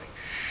clothing.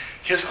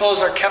 His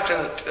clothes are kept in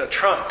a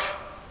trunk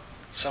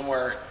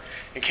somewhere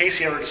in case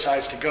he ever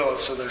decides to go,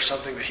 so there's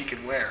something that he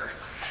can wear.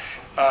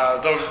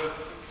 Though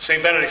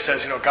St. Benedict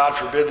says, God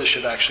forbid this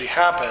should actually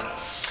happen.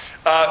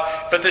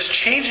 But this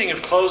changing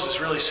of clothes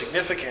is really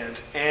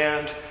significant,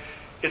 and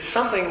it's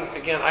something,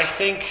 again, I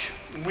think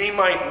we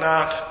might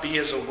not be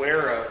as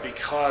aware of,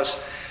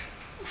 because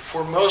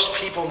for most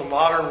people in the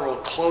modern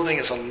world, clothing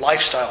is a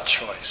lifestyle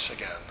choice,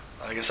 again.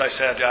 Like as I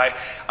said,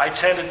 I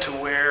tended to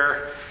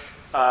wear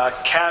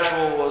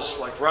casual was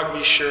like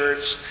rugby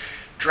shirts.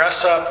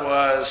 Dress up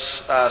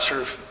was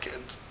sort of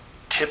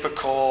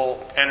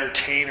typical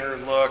entertainer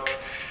look.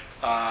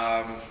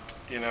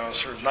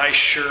 Sort of nice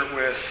shirt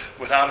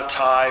without a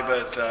tie,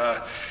 but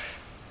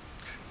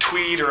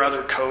tweed or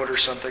other coat or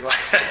something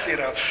like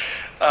that.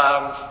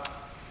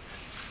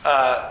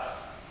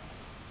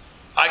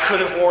 I could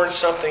have worn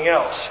something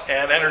else,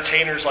 and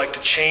entertainers like to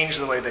change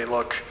the way they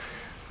look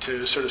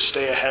to sort of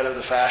stay ahead of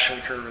the fashion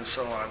curve and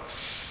so on.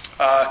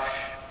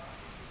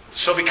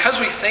 So because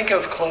we think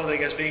of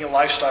clothing as being a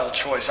lifestyle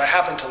choice, I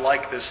happen to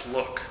like this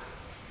look,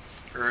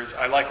 or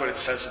I like what it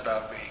says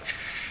about me.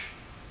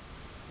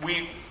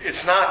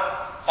 It's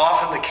not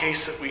often the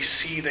case that we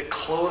see that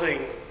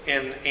clothing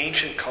in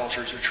ancient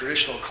cultures or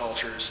traditional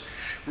cultures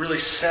really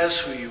says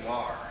who you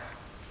are.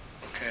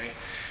 Okay,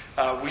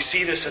 we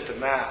see this at the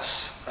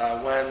Mass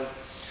when,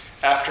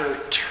 after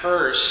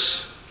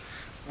terce,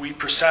 we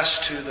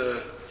process to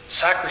the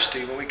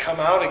sacristy. When we come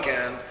out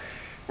again,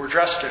 we're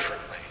dressed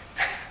differently.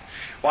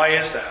 Why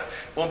is that?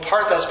 Well, in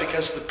part that's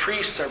because the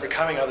priests are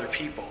becoming other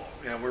people.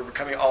 We're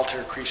becoming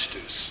alter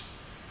Christus.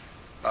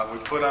 We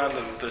put on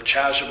the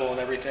chasuble and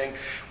everything.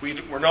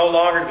 We're no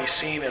longer to be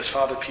seen as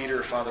Father Peter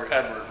or Father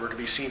Edward. We're to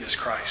be seen as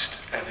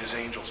Christ and his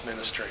angels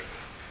ministering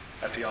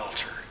at the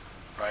altar,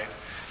 right?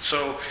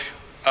 So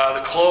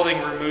the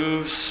clothing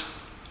removes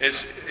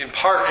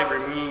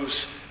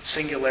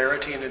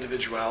singularity and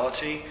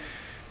individuality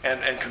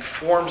and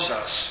conforms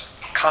us,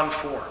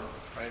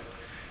 right?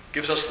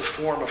 Gives us the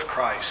form of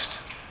Christ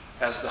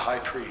as the high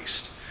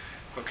priest.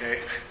 Okay?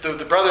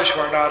 The brothers who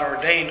are not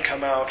ordained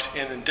come out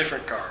in a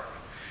different garb.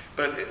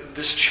 But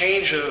this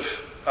change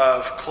of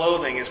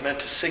clothing is meant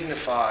to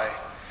signify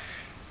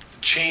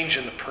the change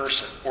in the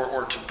person,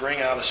 or to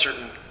bring out a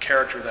certain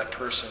character of that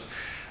person,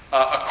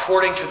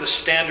 according to the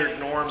standard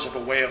norms of a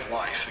way of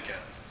life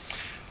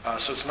again.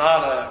 So it's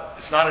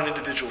not an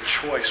individual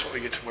choice what we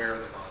get to wear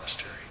in the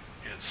monastery.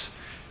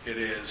 It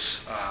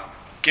is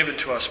given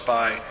to us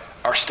by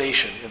our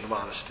station in the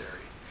monastery.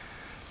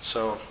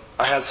 So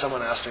I had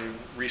someone ask me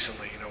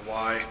recently,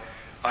 why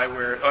I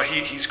wear.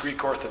 He's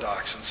Greek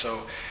Orthodox, and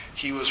so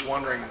he was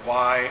wondering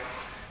why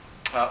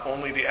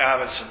only the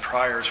abbots and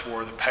priors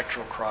wore the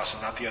pectoral cross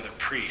and not the other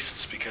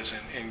priests, because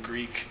in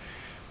Greek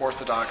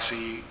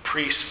Orthodoxy,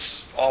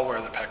 priests all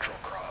wear the pectoral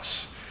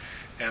cross.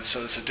 And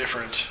so it's a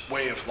different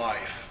way of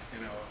life,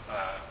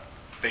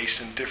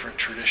 based in different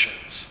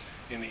traditions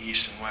in the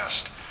East and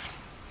West.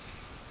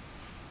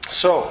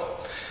 So,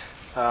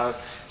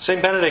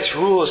 St. Benedict's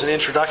rule is an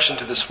introduction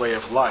to this way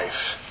of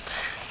life.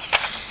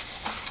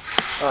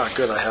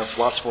 Good, I have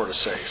lots more to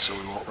say, so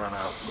we won't run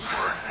out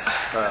before.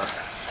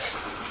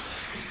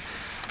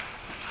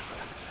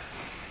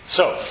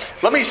 So,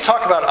 let me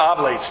talk about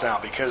oblates now,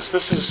 because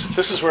this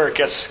is where it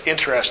gets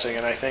interesting,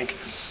 and I think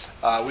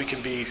we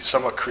can be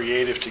somewhat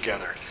creative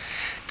together.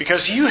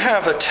 Because you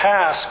have a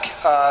task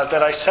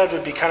that I said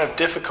would be kind of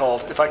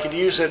difficult, if I could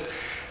use it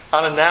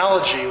on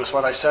analogy with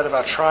what I said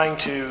about trying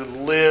to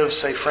live,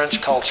 say,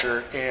 French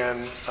culture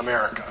in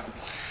America.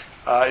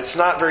 It's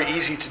not very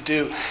easy to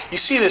do. You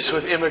see this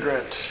with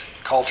immigrant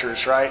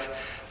cultures, right?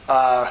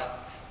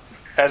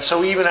 And so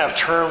we even have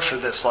terms for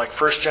this, like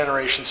first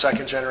generation,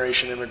 second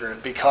generation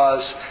immigrant,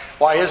 because,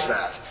 why is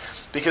that?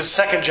 Because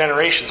second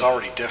generation is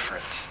already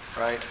different,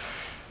 right?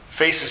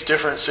 Faces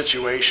different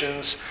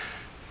situations,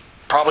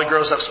 probably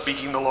grows up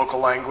speaking the local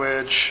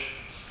language,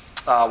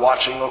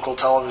 watching local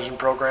television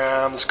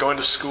programs, going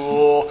to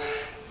school,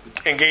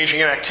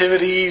 engaging in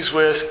activities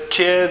with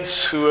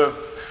kids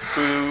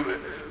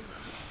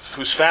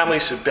whose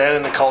families have been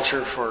in the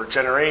culture for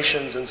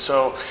generations. And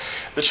so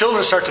the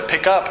children start to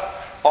pick up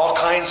all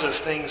kinds of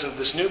things of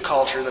this new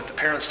culture that the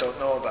parents don't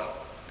know about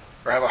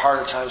or have a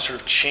harder time sort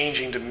of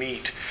changing to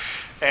meet.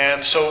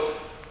 And so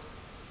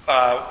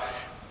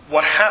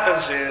what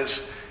happens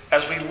is,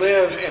 as we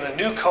live in a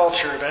new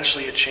culture,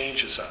 eventually it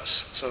changes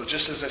us. So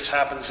just as this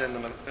happens in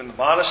the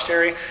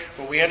monastery,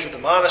 when we enter the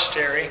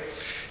monastery,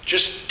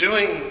 just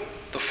doing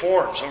the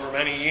forms over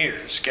many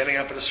years, getting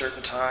up at a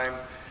certain time,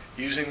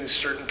 using these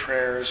certain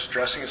prayers,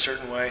 dressing a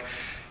certain way,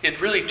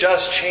 it really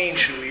does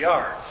change who we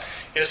are.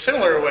 In a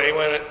similar way,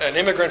 when an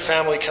immigrant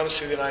family comes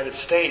to the United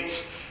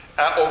States,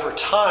 over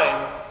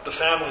time, the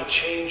family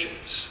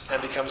changes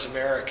and becomes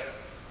American,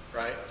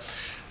 right?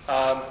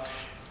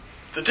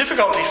 The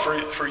difficulty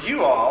for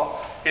you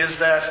all is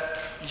that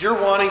you're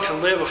wanting to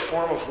live a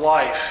form of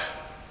life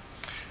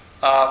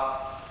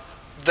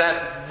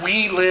that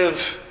we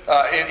live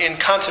in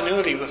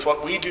continuity with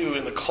what we do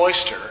in the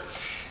cloister,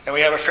 and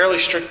we have a fairly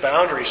strict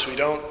boundary, so we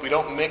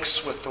don't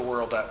mix with the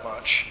world that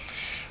much.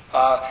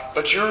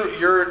 But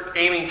you're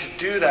aiming to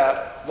do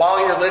that while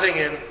you're living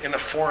in a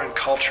foreign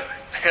culture,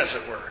 as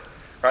it were,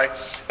 right?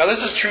 Now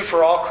this is true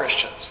for all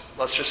Christians.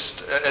 Let's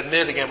just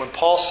admit again, when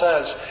Paul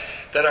says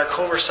that our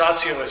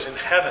conversatio is in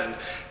heaven,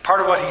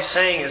 part of what he's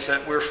saying is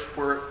that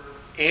we're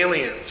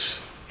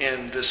aliens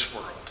in this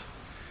world.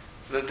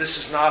 That this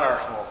is not our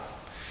home.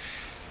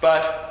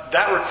 But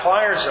that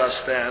requires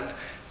us then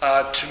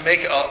to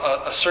make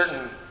a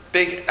certain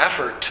big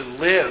effort to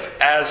live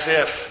as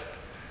if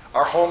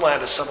our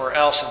homeland is somewhere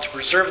else and to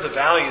preserve the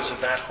values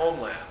of that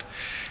homeland.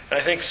 And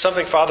I think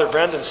something Father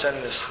Brendan said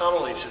in his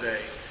homily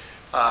today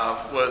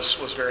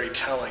was very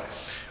telling.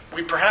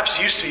 We perhaps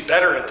used to be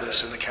better at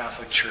this in the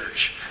Catholic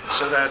Church,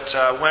 so that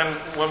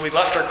when we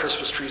left our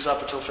Christmas trees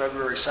up until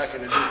February 2nd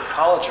and didn't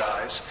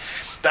apologize,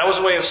 that was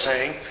a way of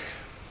saying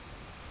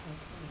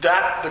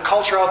that the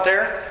culture out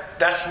there,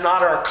 that's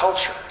not our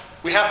culture.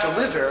 We have to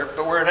live there,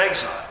 but we're in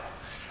exile.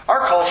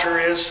 Our culture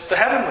is the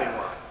heavenly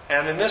one.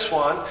 And in this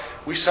one,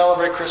 we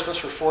celebrate Christmas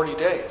for 40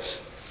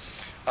 days.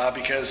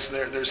 Because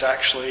there's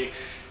actually,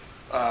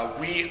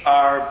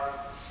 our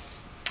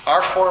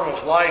form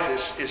of life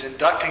is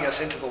inducting us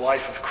into the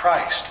life of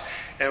Christ.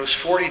 And it was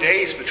 40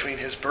 days between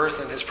his birth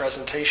and his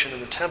presentation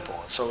in the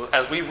temple. So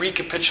as we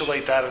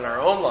recapitulate that in our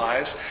own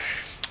lives,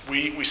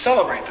 we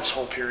celebrate this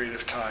whole period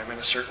of time in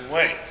a certain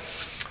way.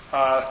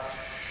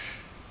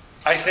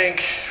 I think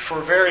for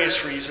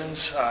various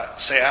reasons,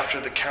 say after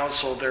the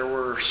council, there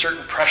were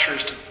certain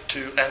pressures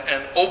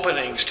and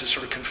openings to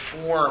sort of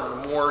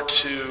conform more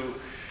to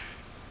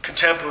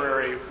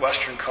contemporary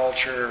Western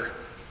culture,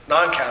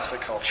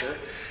 non-Catholic culture.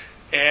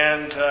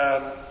 And,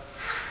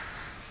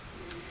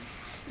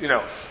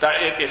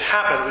 that it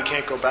happened. We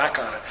can't go back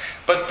on it.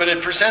 But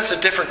it presents a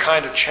different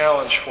kind of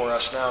challenge for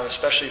us now, and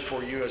especially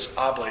for you as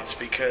oblates,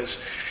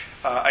 because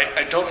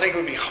I don't think it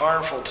would be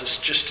harmful to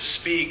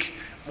speak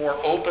more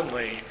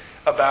openly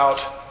about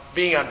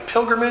being on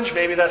pilgrimage.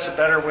 Maybe that's a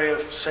better way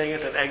of saying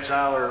it than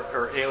exile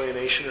or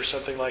alienation or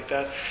something like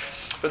that.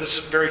 But this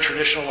is very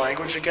traditional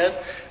language again.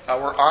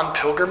 We're on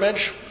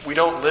pilgrimage. We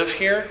don't live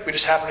here. We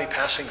just happen to be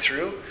passing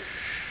through.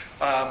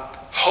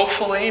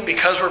 Hopefully,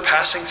 because we're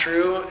passing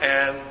through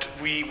and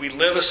we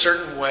live a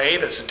certain way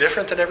that's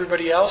different than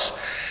everybody else,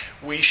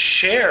 we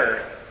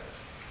share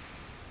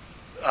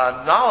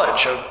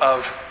knowledge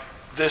of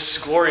this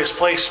glorious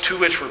place to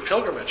which we're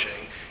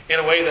pilgrimaging in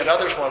a way that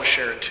others want to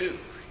share it too.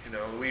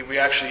 We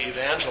actually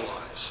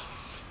evangelize.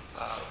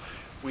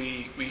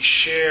 We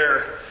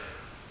share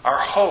our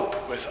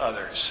hope with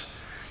others,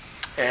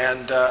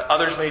 and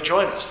others may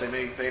join us.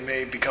 They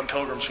may become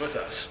pilgrims with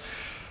us.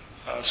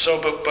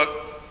 But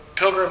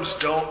pilgrims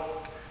don't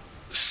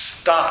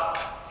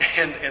stop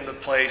in the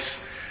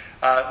place.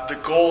 The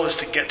goal is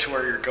to get to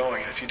where you're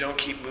going. If you don't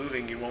keep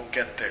moving, you won't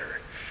get there.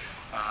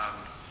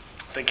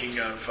 Thinking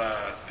of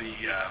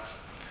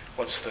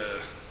what's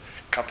the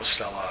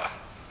Compostela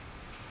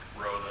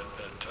road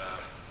that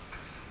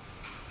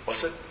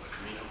what's it?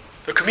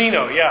 The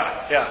Camino,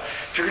 yeah.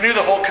 If you're going to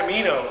do the whole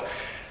Camino,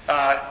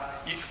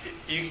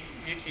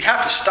 you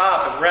have to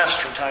stop and rest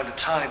from time to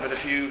time, but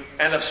if you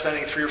end up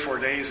spending 3 or 4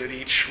 days at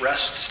each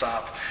rest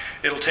stop,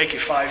 it'll take you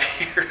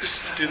 5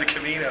 years to do the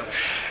Camino.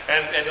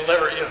 And you'll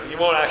never, you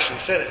won't actually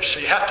finish. So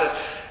you have to,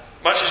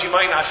 much as you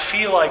might not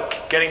feel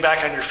like getting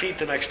back on your feet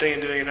the next day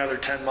and doing another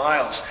 10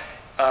 miles,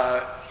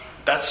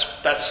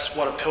 that's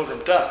what a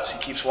pilgrim does. He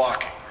keeps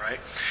walking, right?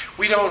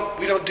 We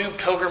don't do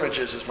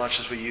pilgrimages as much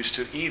as we used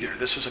to either.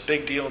 This was a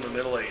big deal in the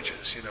Middle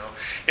Ages,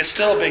 It's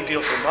still a big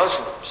deal for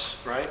Muslims,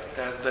 right?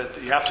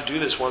 That you have to do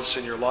this once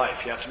in your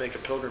life. You have to make a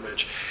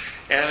pilgrimage.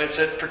 And it's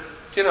at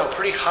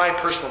pretty high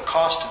personal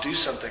cost to do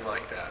something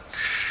like that.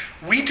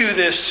 We do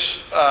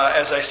this,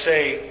 as I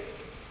say,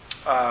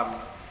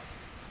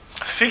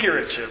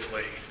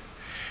 figuratively,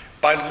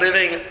 by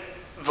living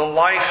the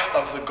life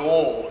of the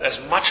goal as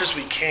much as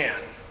we can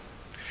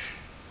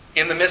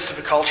in the midst of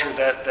a culture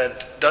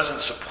that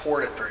doesn't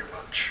support it very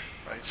much,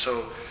 right?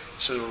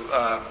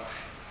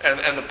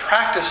 And the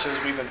practices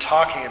we've been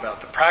talking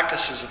about, the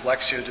practices of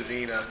Lectio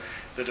Divina,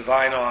 the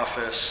divine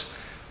office,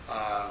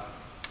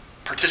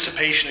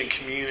 participation in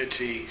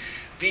community,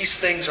 these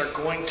things are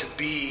going to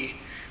be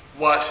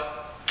what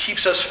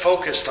keeps us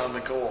focused on the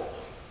goal,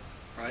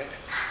 right?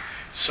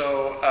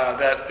 So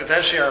that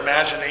eventually our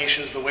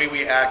imaginations, the way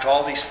we act,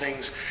 all these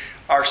things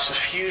are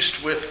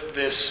suffused with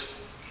this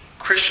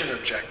Christian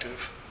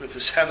objective, with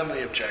this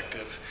heavenly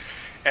objective,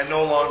 and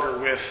no longer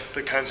with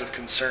the kinds of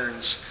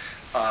concerns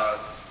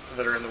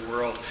that are in the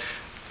world.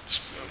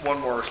 Just one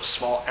more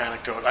small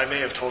anecdote. I may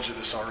have told you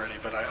this already,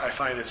 but I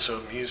find it so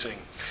amusing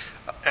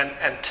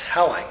and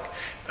telling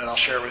that I'll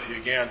share it with you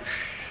again.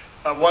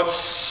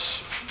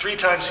 Three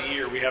times a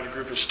year, we have a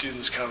group of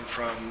students come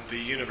from the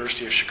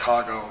University of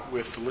Chicago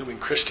with the Lumen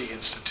Christi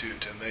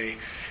Institute, and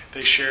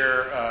they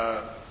share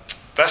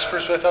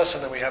Vespers with us,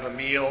 and then we have a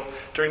meal.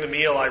 During the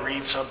meal, I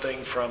read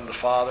something from the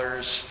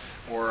Fathers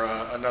or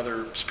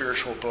another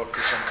spiritual book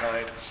of some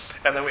kind,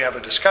 and then we have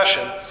a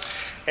discussion.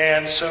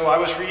 And so I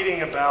was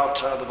reading about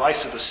the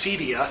vice of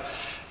acedia,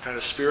 kind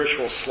of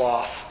spiritual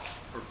sloth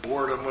or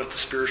boredom with the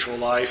spiritual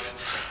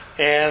life.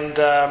 And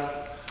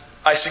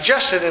I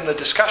suggested in the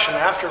discussion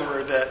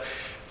afterward that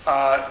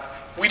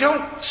we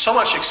don't so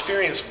much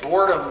experience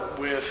boredom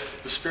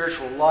with the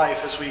spiritual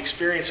life as we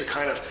experience a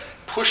kind of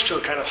push to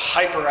a kind of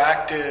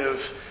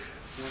hyperactive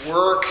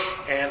work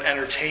and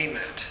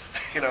entertainment,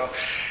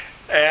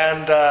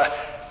 And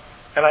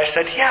I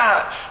said,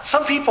 yeah,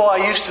 some people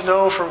I used to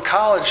know from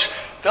college,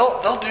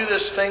 they'll do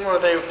this thing where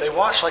they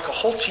watch like a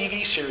whole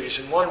TV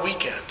series in one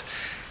weekend.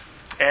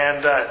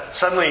 And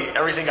suddenly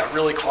everything got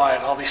really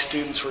quiet. All these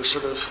students were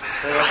sort of...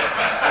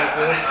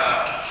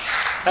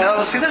 And I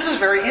was, see, this is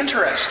very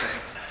interesting.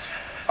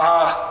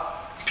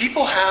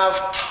 People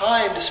have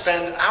time to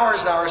spend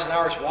hours and hours and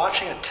hours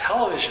watching a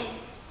television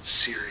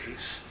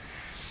series,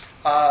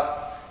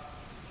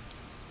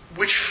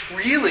 which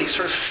really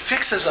sort of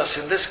fixes us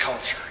in this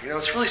culture.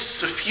 It's really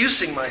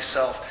suffusing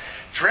myself,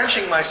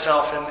 drenching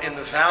myself in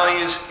the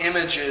values,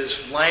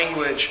 images,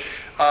 language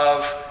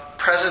of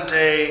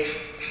present-day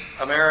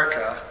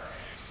America,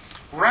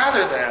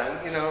 rather than,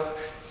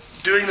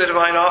 doing the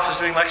divine office,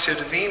 doing Lectio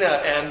Divina,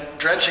 and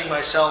drenching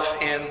myself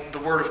in the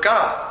Word of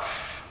God,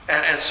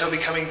 and so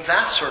becoming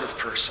that sort of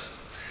person.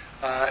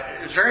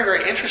 It's very,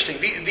 very interesting.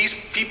 These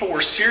people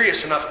were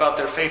serious enough about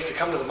their faith to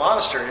come to the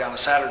monastery on a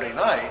Saturday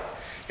night.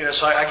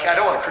 So I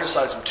don't want to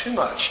criticize them too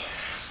much,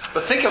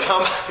 but think of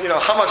how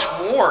much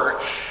more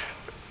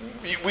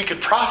we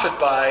could profit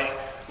by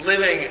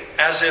living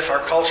as if our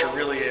culture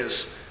really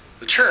is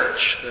the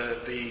church,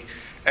 the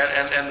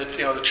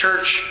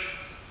church,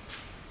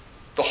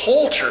 the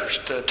whole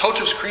church, the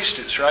totus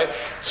Christus, right?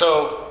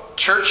 So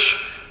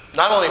church,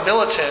 not only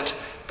militant,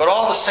 but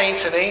all the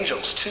saints and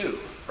angels too,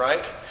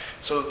 right?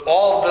 So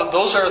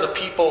those are the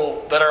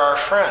people that are our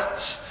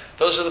friends.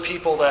 Those are the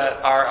people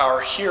that are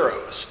our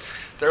heroes.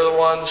 They're the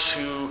ones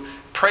who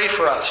pray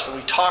for us, that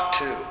we talk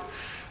to.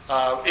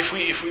 If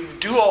we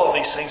do all of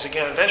these things,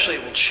 again, eventually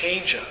it will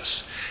change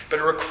us. But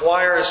it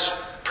requires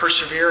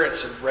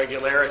perseverance and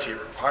regularity. It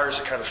requires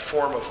a kind of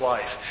form of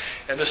life.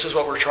 And this is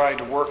what we're trying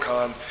to work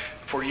on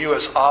for you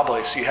as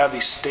oblates. So you have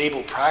these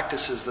stable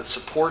practices that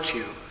support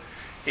you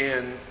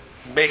in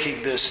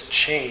making this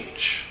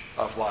change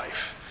of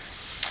life.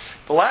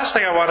 The last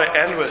thing I want to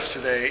end with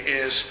today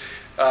is,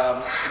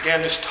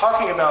 again, just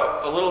talking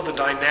about a little of the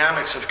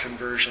dynamics of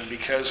conversion,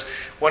 because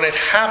when it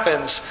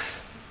happens,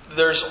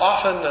 there's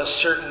often a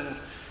certain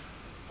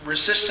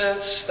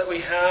resistance that we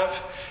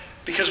have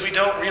because we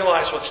don't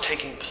realize what's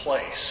taking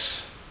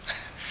place.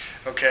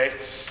 Okay?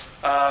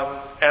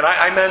 And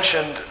I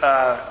mentioned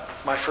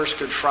my first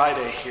Good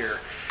Friday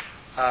here.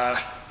 I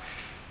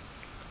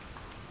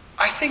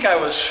think I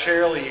was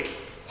fairly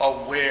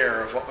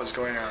aware of what was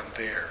going on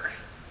there.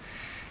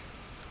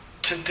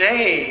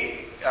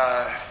 Today,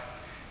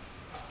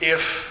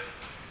 if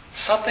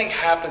something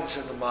happens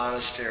in the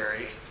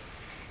monastery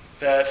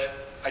that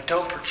I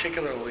don't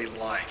particularly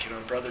like, a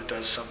brother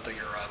does something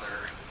or other.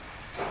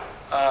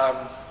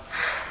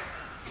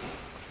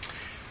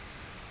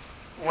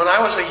 When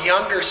I was a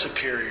younger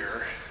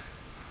superior,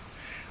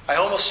 I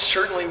almost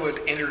certainly would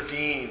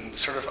intervene,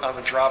 sort of on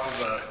the drop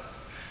of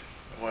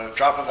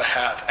a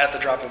hat, at the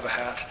drop of a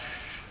hat.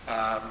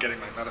 I'm getting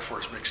my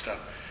metaphors mixed up.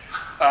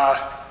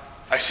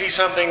 I see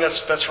something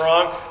that's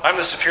wrong. I'm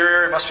the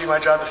superior. It must be my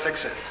job to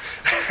fix it.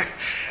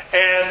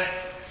 And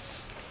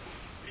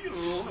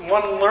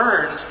one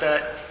learns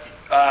that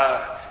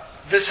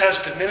this has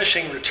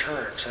diminishing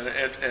returns, and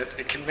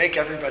it can make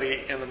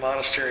everybody in the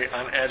monastery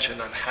on edge and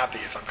unhappy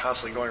if I'm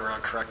constantly going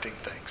around correcting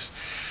things.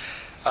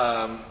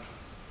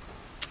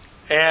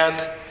 And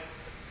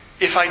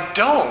if I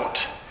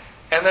don't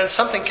And then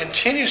something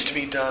continues to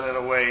be done in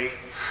a way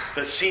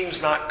that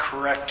seems not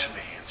correct to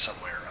me in some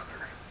way or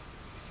other.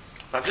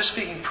 I'm just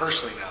speaking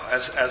personally now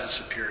as a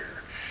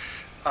superior.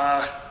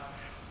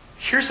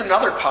 Here's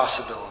another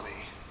possibility.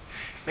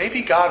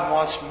 Maybe God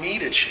wants me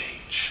to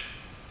change.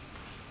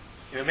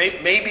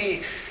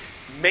 Maybe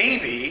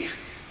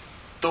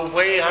the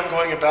way I'm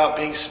going about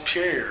being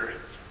superior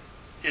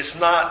is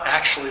not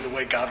actually the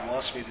way God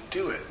wants me to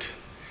do it.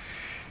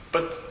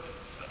 But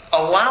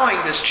allowing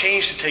this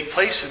change to take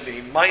place in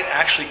me might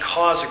actually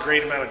cause a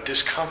great amount of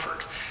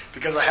discomfort,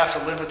 because I have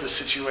to live with this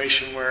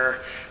situation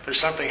where there's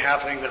something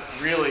happening that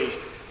really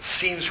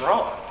seems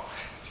wrong.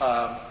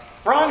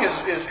 Wrong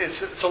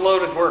it's a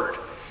loaded word.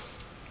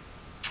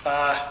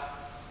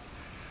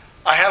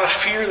 I have a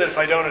fear that if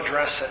I don't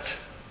address it,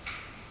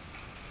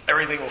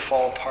 everything will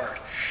fall apart.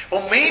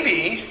 Well,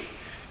 maybe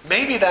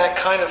that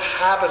kind of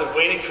habit of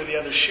waiting for the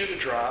other shoe to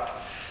drop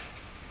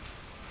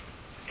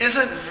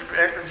isn't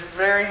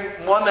very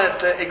one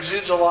that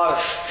exudes a lot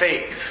of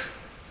faith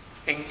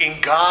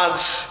in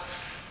God's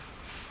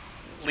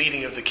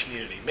leading of the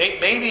community.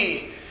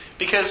 Maybe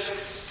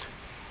because,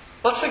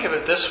 let's think of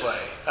it this way.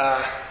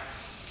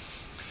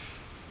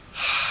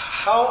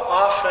 How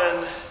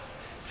often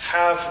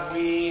have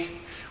we,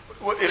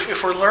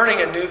 if we're learning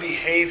a new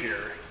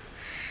behavior,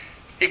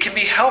 it can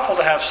be helpful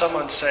to have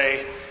someone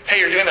say, hey,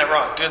 you're doing that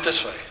wrong, do it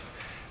this way.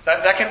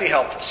 That can be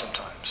helpful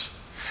sometimes.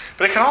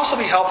 But it can also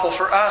be helpful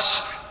for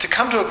us to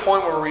come to a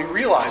point where we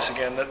realize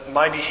again that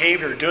my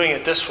behavior doing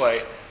it this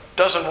way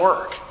doesn't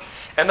work.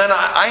 And then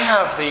I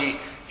have the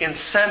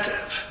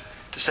incentive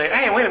to say,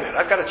 hey, wait a minute,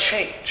 I've got to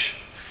change.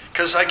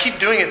 Because I keep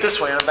doing it this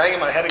way and I'm banging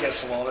my head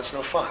against the wall and it's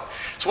no fun.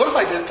 So what if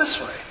I did it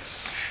this way?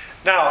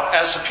 Now,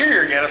 as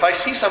superior again, if I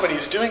see somebody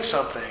who's doing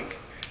something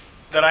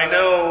that I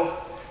know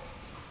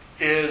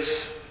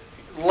is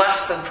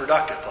less than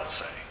productive, let's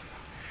say,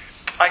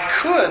 I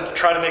could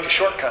try to make a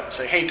shortcut and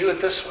say, hey, do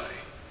it this way.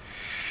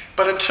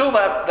 But until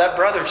that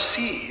brother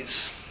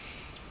sees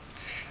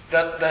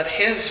that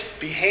his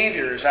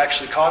behavior is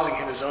actually causing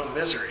him his own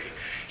misery,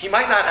 he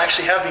might not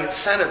actually have the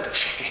incentive to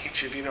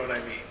change, if you know what I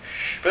mean.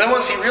 But then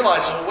once he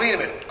realizes, well, wait a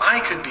minute,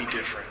 I could be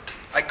different.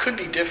 I could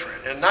be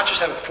different and not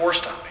just have it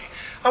forced on me.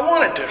 I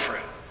want it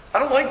different. I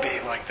don't like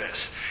being like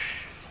this.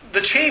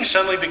 The change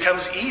suddenly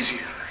becomes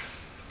easier,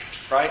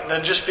 right,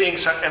 than just being,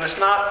 and it's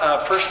not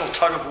a personal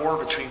tug of war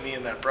between me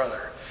and that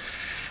brother.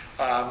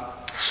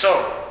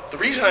 So, the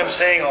reason I'm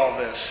saying all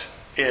this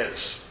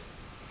is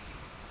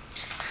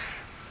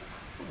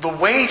the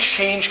way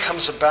change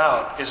comes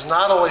about is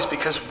not always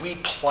because we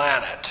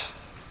plan it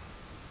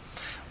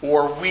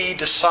or we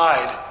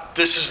decide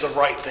this is the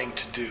right thing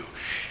to do.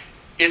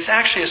 It's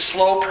actually a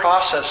slow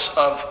process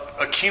of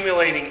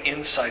accumulating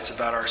insights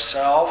about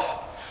ourselves,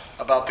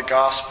 about the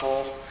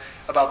gospel,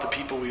 about the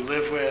people we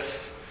live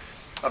with,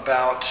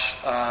 about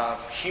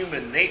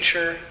human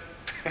nature,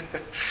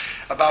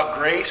 about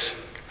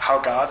grace, how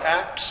God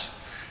acts.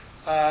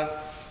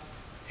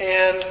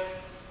 And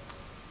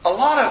a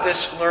lot of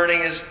this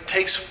learning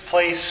takes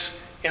place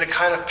in a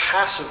kind of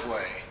passive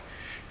way.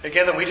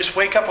 Again, that we just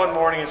wake up one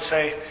morning and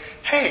say,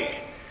 hey,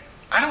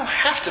 I don't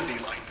have to be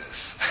like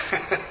this.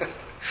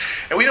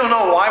 And we don't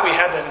know why we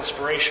had that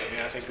inspiration. I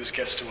mean, I think this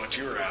gets to what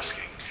you were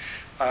asking.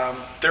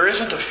 There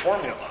isn't a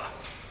formula.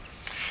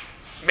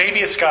 Maybe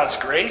it's God's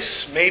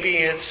grace. Maybe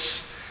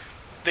it's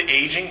the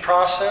aging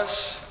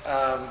process.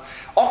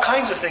 All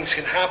kinds of things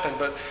can happen,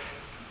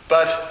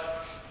 but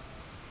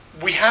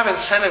we have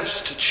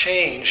incentives to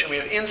change, and we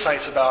have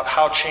insights about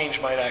how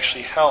change might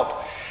actually help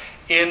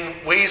in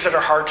ways that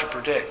are hard to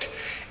predict.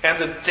 And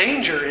the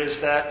danger is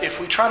that if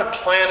we try to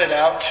plan it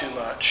out too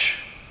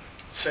much,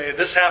 say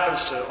this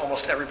happens to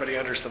almost everybody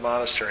enters the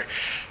monastery.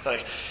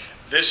 Like,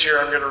 this year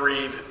I'm going to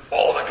read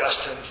all of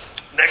Augustine.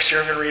 Next year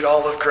I'm going to read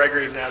all of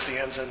Gregory of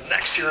Nazianzen.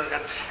 Next year,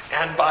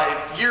 and by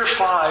year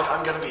 5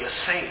 I'm going to be a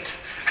saint.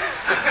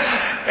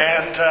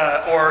 And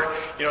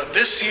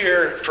this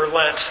year for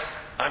Lent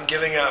I'm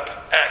giving up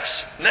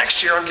X.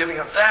 Next year I'm giving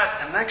up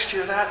that, and next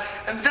year that,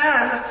 and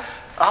then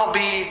I'll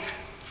be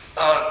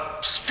a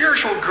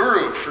spiritual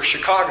guru for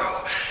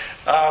Chicago.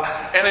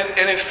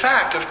 And in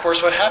fact, of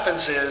course, what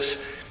happens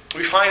is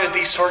we find that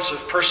these sorts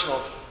of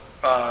personal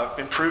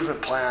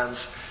improvement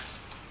plans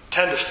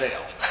tend to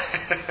fail.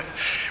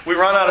 We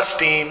run out of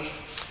steam.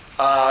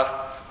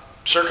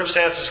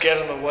 Circumstances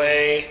get in the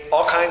way.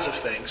 All kinds of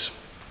things.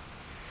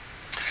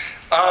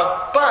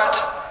 But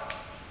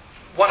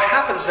what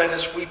happens then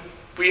is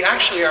we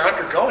actually are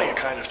undergoing a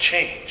kind of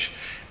change,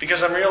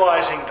 because I'm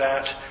realizing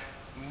that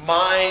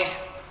my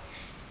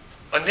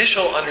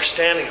initial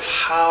understanding of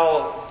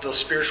how the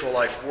spiritual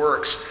life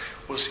works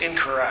was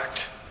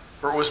incorrect,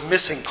 or it was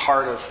missing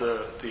part of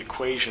the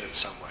equation in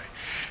some way.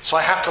 So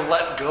I have to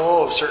let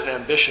go of certain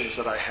ambitions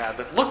that I had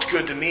that looked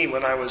good to me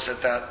when I was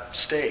at that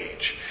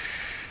stage.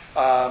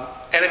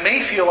 And it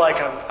may feel like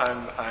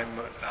I'm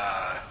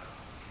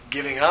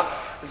giving up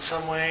in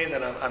some way,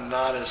 that I'm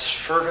not as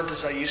fervent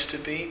as I used to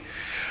be.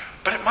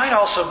 But it might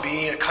also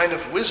be a kind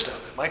of wisdom.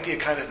 It might be a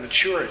kind of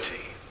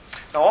maturity.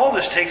 Now, all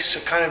this takes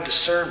a kind of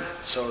discernment.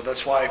 So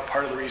that's why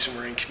part of the reason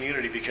we're in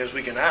community, because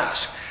we can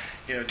ask,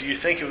 do you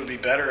think it would be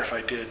better if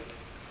I did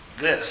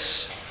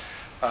this?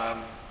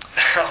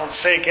 I'll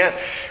say again,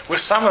 with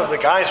some of the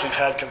guys we've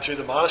had come through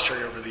the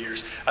monastery over the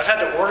years, I've had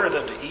to order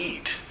them to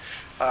eat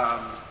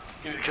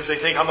because they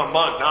think I'm a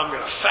monk, now I'm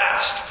going to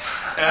fast.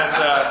 And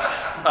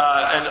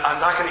I'm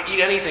not going to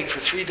eat anything for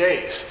 3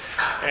 days.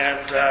 And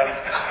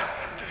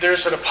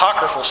there's an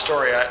apocryphal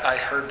story I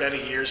heard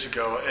many years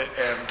ago,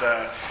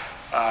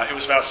 and it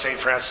was about St.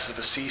 Francis of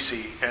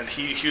Assisi, and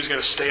he was going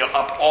to stay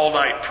up all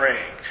night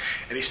praying.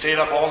 And he stayed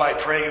up all night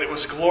praying, and it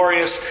was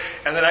glorious.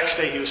 And the next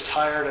day he was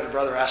tired, and a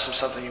brother asked him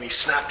something, and he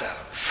snapped at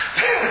him.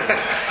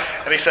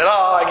 And he said,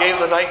 I gave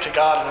the night to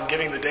God, and I'm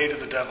giving the day to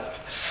the devil.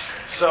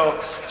 So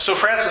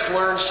Francis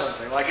learned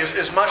something. Like,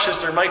 as much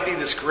as there might be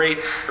this great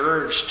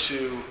urge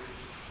to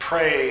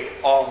pray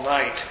all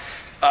night,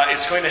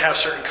 it's going to have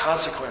certain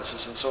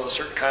consequences, and so a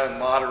certain kind of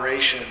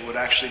moderation would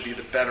actually be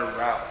the better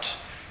route.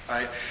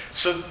 Right?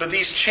 But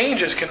these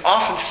changes can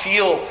often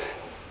feel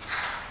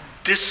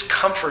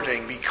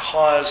discomforting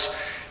because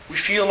we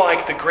feel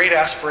like the great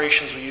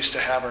aspirations we used to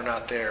have are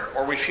not there,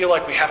 or we feel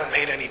like we haven't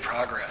made any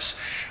progress,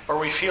 or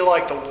we feel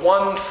like the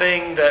one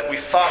thing that we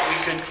thought we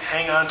could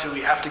hang on to,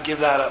 we have to give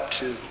that up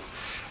too.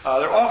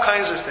 There are all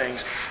kinds of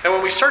things. And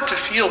when we start to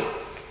feel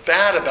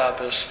bad about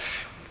this,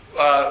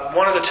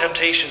 one of the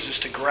temptations is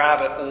to grab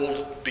at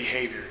old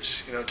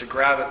behaviors, to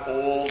grab at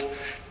old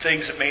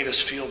things that made us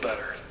feel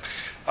better.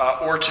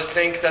 Or to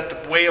think that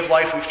the way of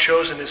life we've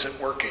chosen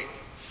isn't working.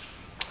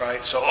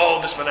 Right? So,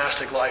 this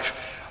monastic life,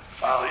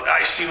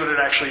 I see what it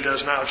actually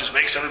does now. It just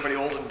makes everybody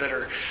old and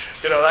bitter.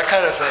 That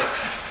kind of thing.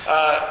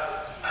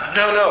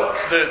 No.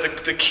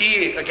 The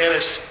key, again,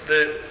 is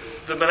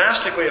the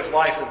monastic way of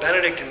life, the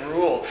Benedictine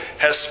rule,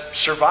 has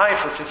survived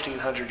for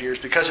 1,500 years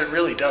because it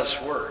really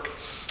does work.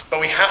 But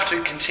we have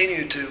to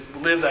continue to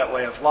live that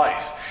way of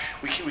life.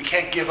 We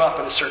can't give up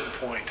at a certain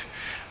point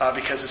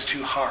because it's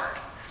too hard.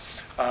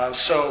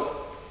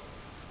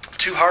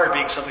 Too hard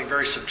being something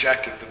very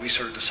subjective that we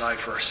sort of decide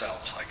for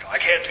ourselves. Like, I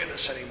can't do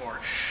this anymore.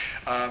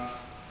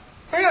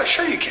 Yeah,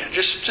 sure you can.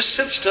 Just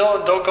sit still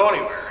and don't go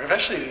anywhere. And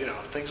eventually,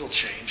 things will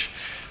change.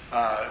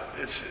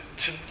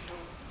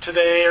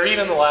 Today, or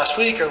even the last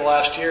week or the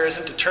last year,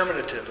 isn't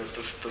determinative of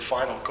the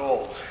final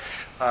goal.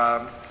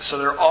 So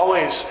there are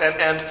always,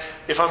 and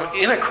if I'm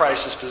in a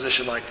crisis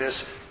position like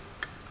this,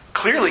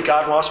 clearly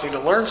God wants me to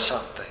learn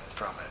something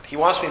from it. He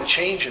wants me to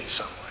change in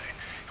some way.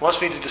 He wants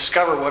me to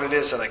discover what it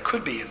is that I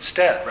could be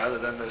instead, rather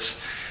than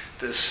this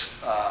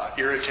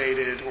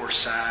irritated or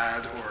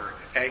sad or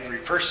angry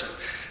person.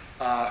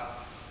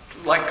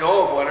 Let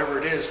go of whatever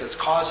it is that's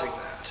causing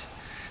that.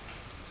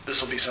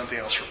 This will be something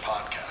else for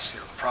podcasts.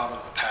 The problem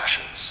of the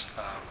passions.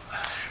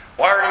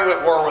 Why are you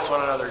at war with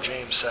one another?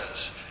 James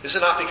says. Is it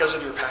not because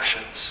of your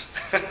passions?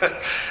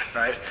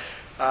 Right.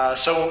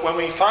 So when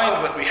we find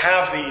that we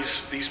have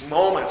these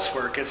moments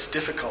where it gets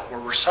difficult,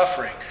 where we're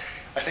suffering,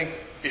 I think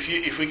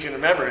if we can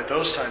remember at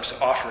those times to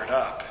offer it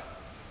up,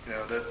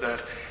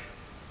 that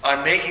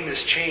I'm making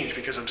this change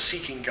because I'm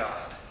seeking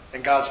God,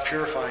 and God's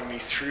purifying me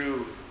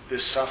through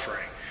this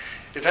suffering.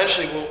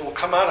 Eventually, we'll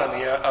come out on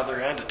the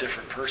other end a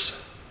different person.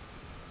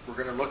 We're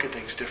going to look at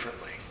things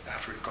differently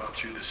after we've gone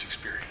through this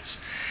experience.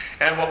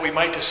 And what we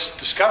might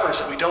discover is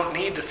that we don't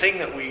need the thing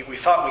that we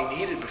thought we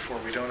needed before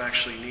we don't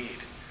actually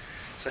need.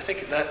 So I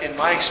think that, in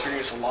my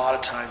experience, a lot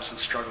of times the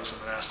struggles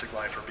of monastic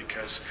life are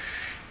because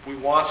we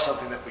want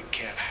something that we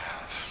can't have.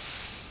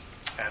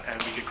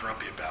 And we get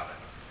grumpy about it.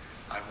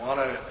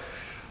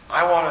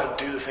 I want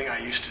to do the thing I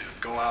used to,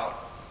 go out.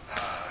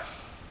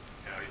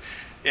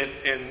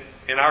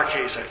 In our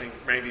case, I think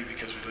maybe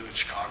because we live in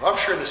Chicago. I'm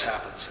sure this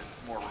happens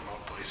in more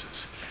remote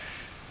places.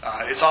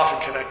 It's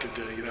often connected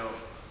to,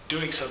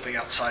 doing something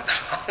outside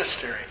the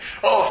monastery.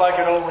 If I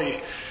could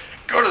only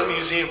go to the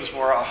museums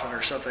more often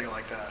or something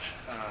like that.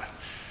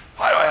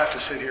 Why do I have to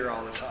sit here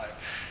all the time?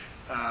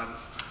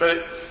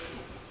 But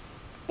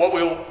what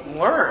we'll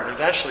learn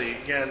eventually,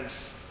 again,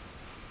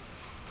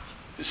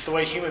 it's the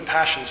way human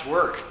passions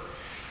work.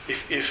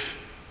 If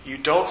you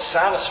don't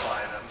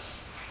satisfy them,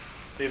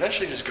 they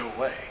eventually just go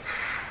away.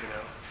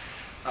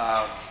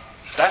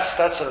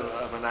 That's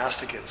a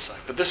monastic insight.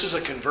 But this is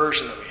a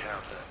conversion that we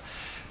have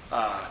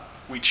then.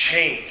 We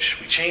change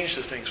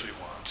the things we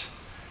want.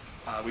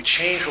 We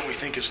change what we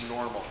think is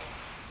normal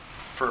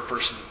for a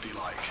person to be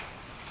like,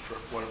 for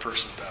what a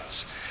person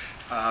does.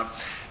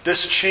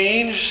 This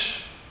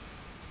change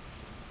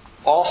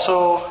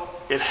also,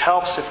 it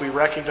helps if we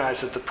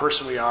recognize that the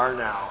person we are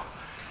now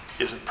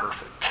isn't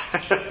perfect.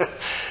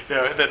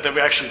 That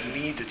we actually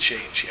need to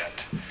change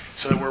yet.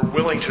 So that we're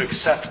willing to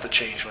accept the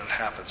change when it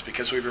happens.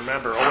 Because we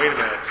remember, wait a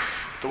minute,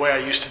 the way I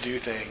used to do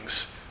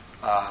things,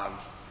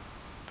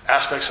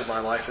 aspects of my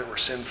life that were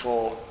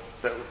sinful,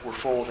 that were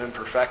full of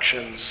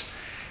imperfections,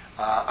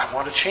 I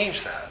want to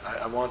change that.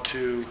 I want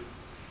to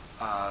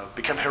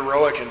become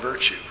heroic in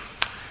virtue.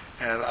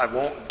 And I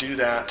won't do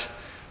that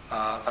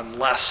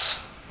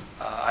unless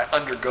I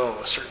undergo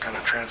a certain kind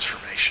of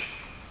transformation.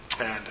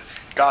 And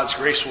God's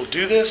grace will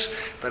do this,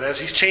 but as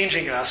He's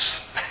changing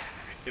us,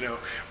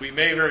 We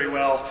may very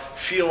well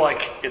feel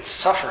like it's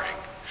suffering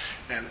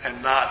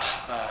and not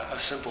a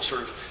simple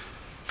sort of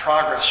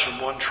progress from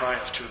one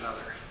triumph to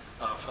another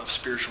of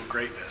spiritual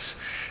greatness.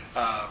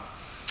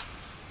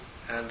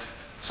 And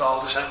so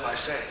I'll just end by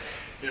saying,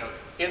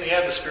 in the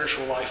end, the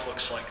spiritual life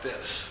looks like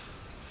this.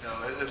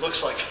 It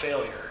looks like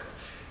failure.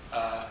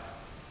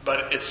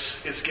 But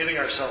it's giving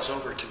ourselves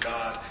over to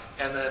God.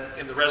 And then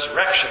in the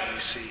resurrection, we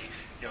see,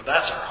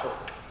 that's our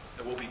hope,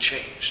 that we'll be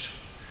changed.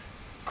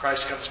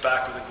 Christ comes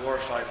back with a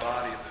glorified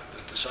body, and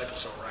the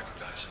disciples don't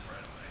recognize him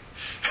right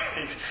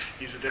away.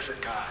 He's a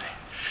different guy.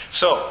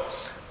 So,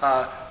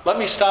 let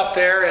me stop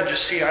there and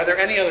just see, are there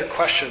any other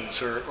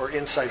questions or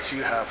insights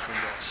you have from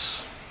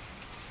this?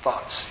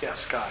 Thoughts?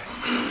 Yes, Guy.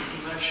 You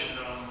mentioned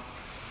in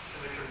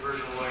the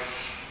conversion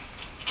life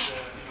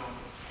that,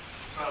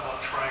 it's not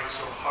about trying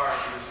so hard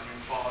because then you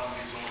fall into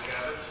these old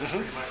habits.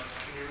 Mm-hmm.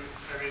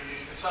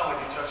 It sounded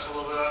like you touched a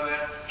little bit on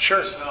that.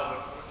 Sure. Just now,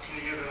 but can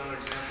you give another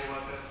example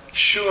about that?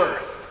 Sure.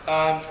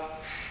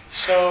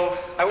 So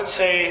I would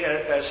say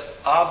as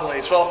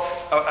oblates,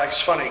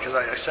 it's funny because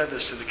I said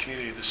this to the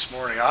community this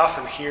morning. I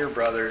often hear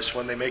brothers,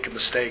 when they make a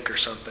mistake or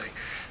something,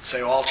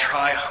 say, I'll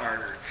try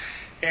harder.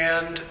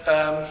 And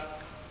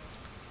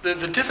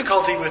the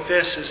difficulty with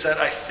this is that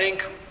I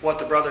think what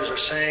the brothers are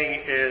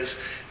saying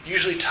is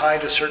usually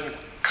tied to a certain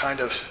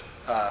kind of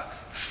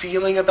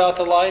feeling about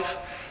the life.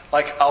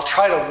 Like, I'll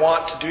try to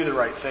want to do the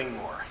right thing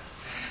more.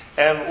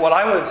 And what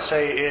I would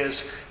say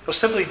is,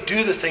 simply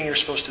do the thing you're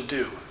supposed to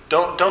do.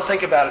 Don't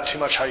think about it too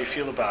much how you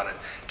feel about it.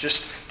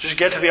 Just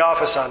get to the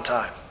office on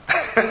time.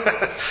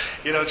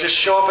 Just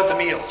show up at the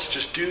meals.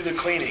 Just do the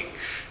cleaning.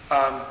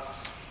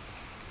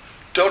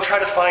 Don't try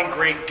to find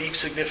great deep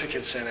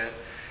significance in it.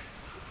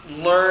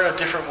 Learn a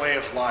different way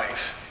of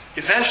life.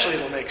 Eventually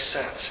it'll make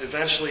sense.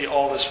 Eventually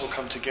all this will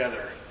come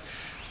together.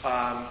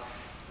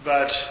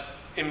 But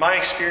in my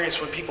experience,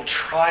 when people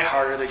try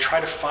harder, they try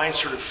to find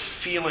sort of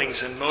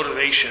feelings and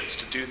motivations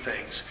to do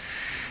things.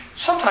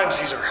 Sometimes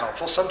these are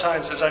helpful.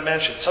 Sometimes, as I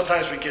mentioned,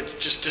 sometimes we get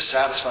just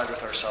dissatisfied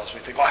with ourselves. We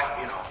think,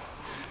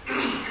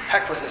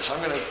 heck with this, I'm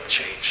going to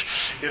change.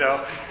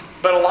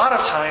 But a lot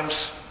of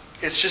times,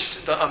 it's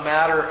just a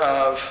matter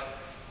of,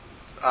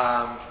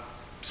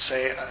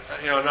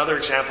 another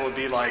example would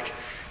be like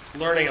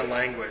learning a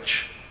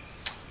language.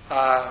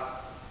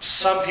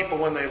 Some people,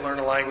 when they learn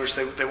a language,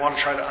 they want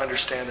to try to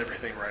understand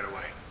everything right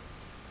away.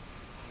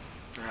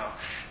 Now,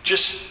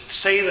 just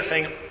say the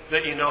thing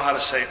that you know how to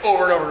say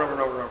over and over and over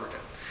and over and over again.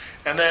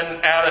 And then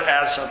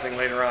add something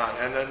later on.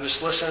 And then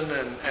just listen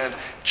and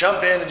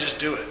jump in and just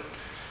do it.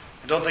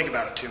 And don't think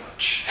about it too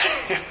much.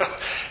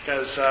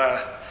 Because,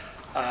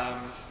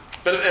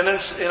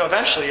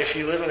 eventually, if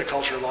you live in a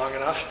culture long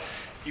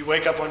enough, you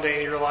wake up one day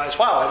and you realize,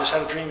 wow, I just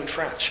had a dream in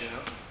French,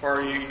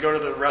 Or you go to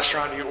the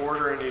restaurant and you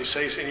order and you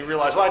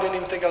realize, well, I didn't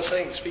even think I was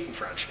speaking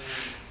French,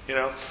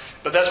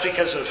 But that's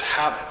because of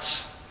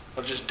habits,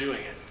 of just doing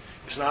it.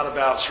 It's not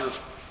about sort of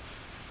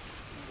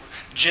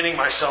ginning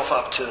myself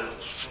up to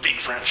speak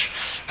French,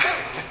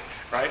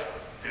 right?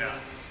 Yeah.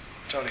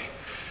 Tony.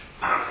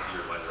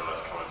 Your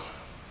last comments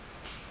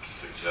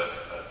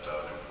suggest that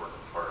an important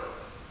part of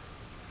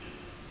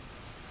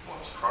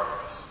one's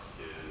progress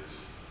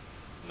is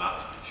not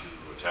to be too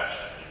attached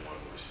to any one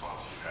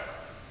response you have.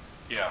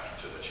 Yeah.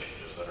 To the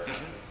changes that are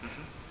happening.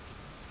 Mm-hmm.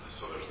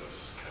 So there's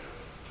this kind of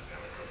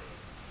dynamic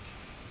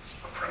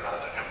not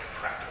a dynamic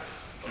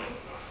practice of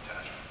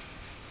non-attachment.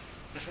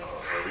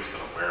 Or at least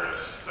an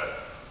awareness that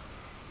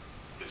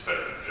it's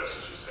better to, just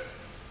as you say,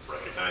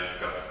 recognize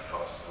you've got your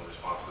thoughts and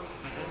responses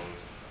and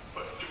feelings,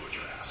 but do what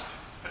you're asked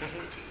and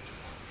continue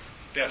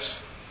to.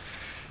 Yes.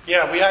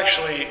 Yeah, we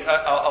actually,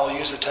 I'll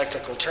use a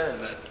technical term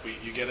that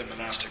you get in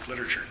monastic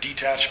literature,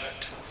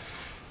 detachment.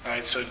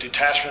 Right, so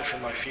detachment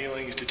from my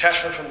feelings,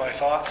 detachment from my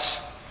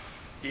thoughts,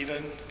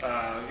 even,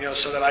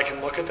 so that I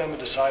can look at them and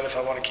decide if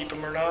I want to keep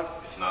them or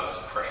not. It's not a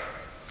suppression.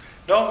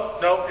 No,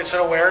 it's an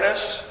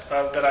awareness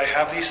that I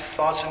have these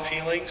thoughts and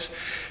feelings,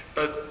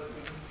 but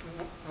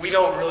we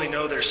don't really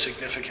know their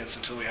significance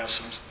until we have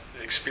some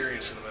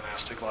experience in the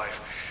monastic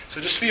life. So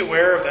just to be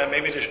aware of them,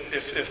 maybe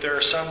if there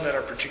are some that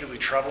are particularly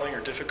troubling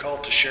or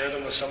difficult, to share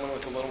them with someone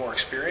with a little more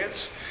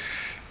experience.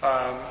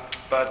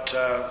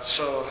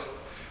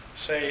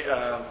 Say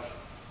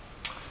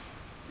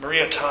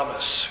Maria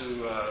Thomas,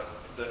 who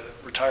the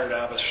retired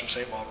abbess from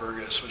St.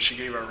 Walburgis, when she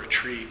gave our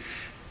retreat,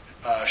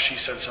 she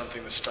said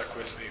something that stuck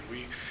with me.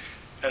 We,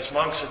 as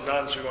monks and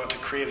nuns, we want to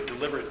create a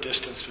deliberate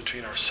distance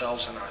between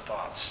ourselves and our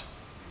thoughts.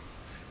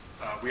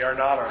 We are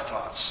not our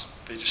thoughts.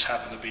 They just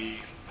happen to be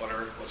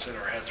what's in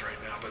our heads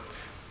right now, but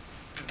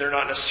they're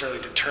not necessarily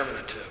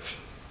determinative,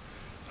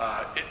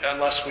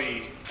 unless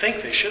we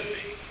think they should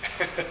be.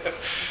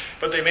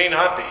 But they may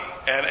not be.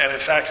 And in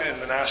fact, in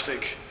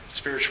monastic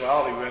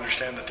spirituality, we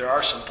understand that there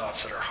are some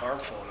thoughts that are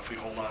harmful, and if we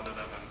hold on to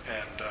them,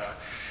 and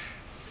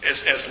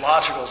as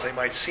logical as they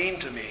might seem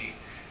to me,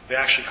 they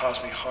actually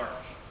cause me harm.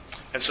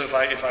 And so if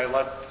I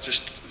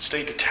just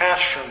stay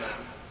detached from them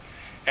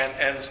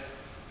and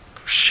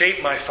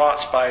shape my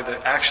thoughts by the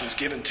actions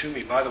given to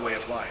me by the way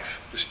of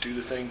life, just do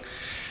the thing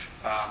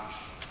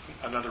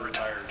another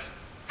retired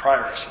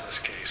prioress in this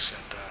case.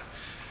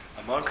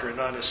 And a monk or a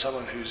nun is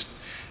someone who's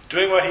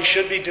doing what he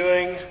should be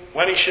doing,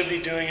 when he should be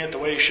doing it, the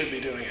way he should be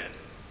doing it.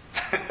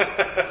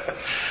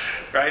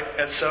 Right?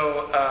 And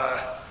so,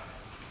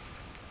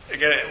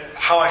 again,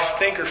 how I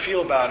think or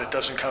feel about it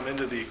doesn't come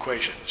into the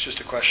equation. It's just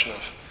a question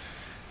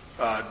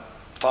of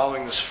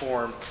following this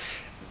form.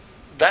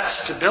 That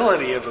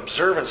stability of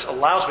observance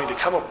allows me to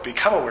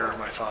become aware of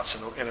my thoughts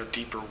in a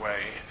deeper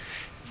way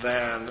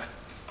than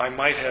I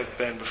might have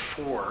been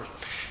before,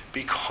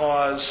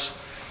 because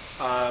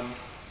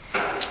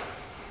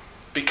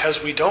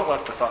we don't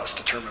let the thoughts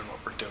determine what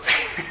we're doing.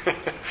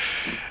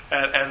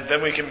 and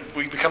then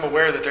we become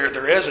aware that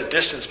there is a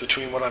distance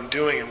between what I'm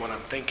doing and what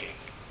I'm thinking.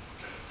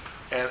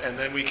 And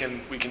then we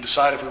can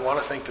decide if we want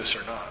to think this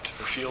or not,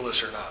 or feel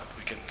this or not.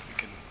 We can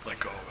let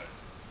go of it.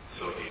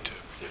 So we need to.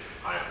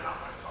 If I am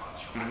not my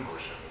thoughts or my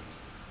emotions,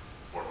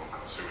 or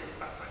I'm assuming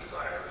about my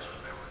desires or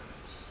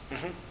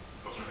memories,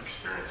 those are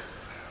experiences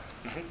that I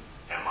have.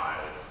 Am I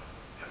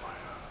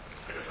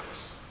I guess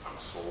I'm a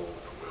soul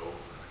with a will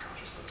and a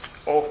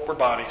consciousness. Oh, we're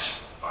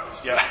bodies.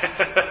 Bodies. Yeah.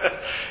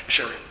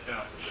 Sure.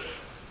 Yeah.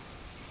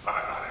 But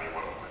I'm not any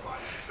one of my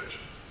body's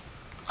sensations.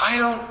 I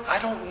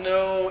don't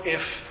know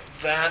if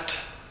that.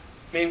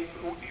 I mean,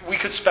 we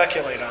could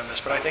speculate on this,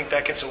 but I think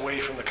that gets away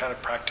from the kind of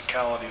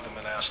practicality of the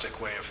monastic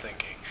way of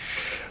thinking.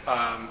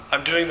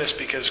 I'm doing this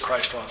because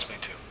Christ wants me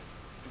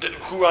to.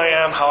 Who I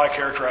am, how I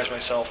characterize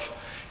myself,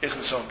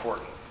 isn't so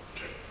important.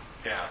 Okay.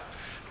 Yeah.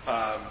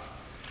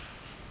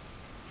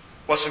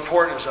 What's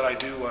important is that I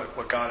do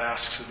what God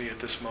asks of me at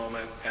this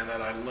moment, and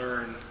that I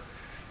learn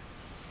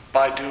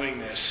by doing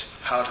this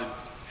how to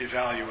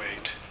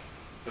evaluate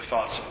the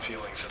thoughts and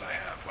feelings that I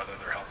have, whether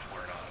they're helpful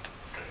or not.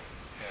 Okay.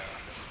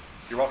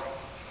 Yeah. You're welcome.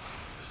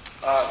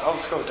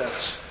 Let's go with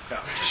Dennis.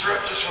 Yeah. Just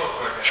real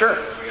quick. Sure.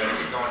 We got to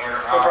keep going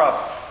here. No problem.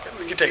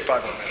 We can take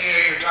 5 more minutes.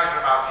 You're talking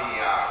about the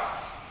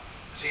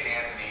St.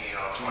 Anthony,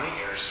 20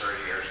 years, 30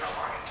 years, how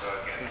long it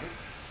took. And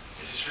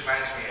it just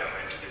reminds me of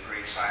Into the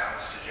Great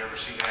Silence. Did you ever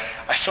see that?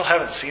 I still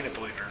haven't seen it,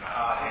 believe it or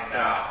not.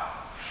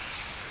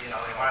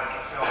 They wanted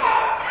to film the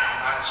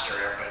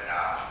monastery up in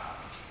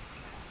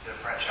the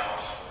French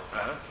Alps.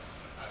 Wrong,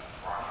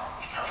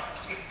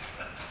 probably.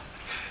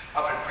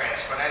 Up in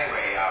France. But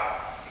anyway,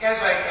 the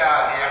guys like the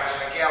app was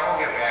like, yeah, we'll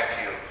get back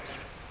to you.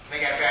 They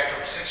got back to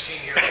him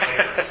 16 years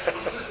later.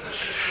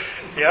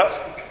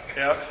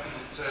 Yep.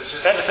 So it's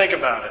just had to think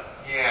about it.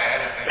 Yeah, I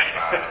had to think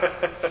about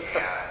it.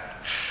 Yeah.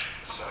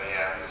 So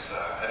yeah, it was.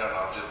 I don't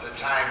know. The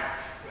time.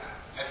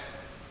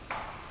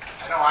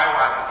 I know I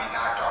want to be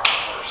knocked off the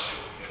horse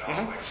too.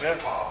 Like St.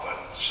 Paul, but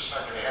it's just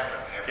not going to happen.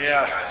 It happens in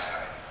God's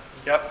time.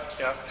 Yep.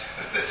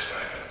 That's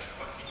what I'm going to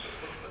tell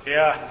you.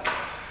 Yeah.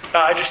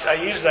 I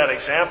use that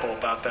example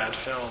about that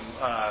film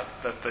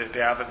that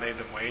the abbot made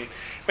them wait.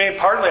 I mean,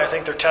 partly I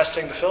think they're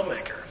testing the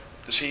filmmaker.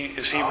 Is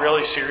he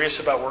really serious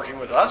about working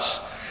with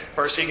us,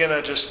 or is he going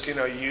to just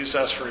use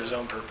us for his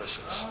own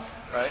purposes?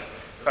 Right?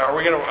 Are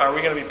we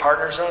going to be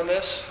partners on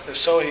this? If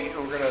so,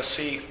 we're going to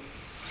see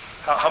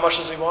how much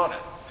does he want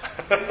it.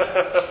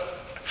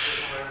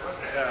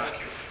 Yeah.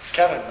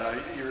 Kevin,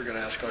 you were going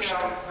to ask a question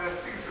too. The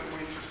things that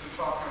we've just been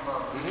talking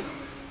about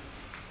recently,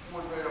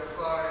 would they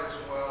apply as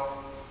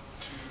well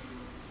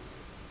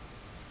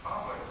to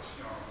oblates,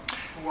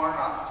 who are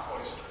not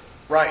cloistered?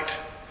 Right.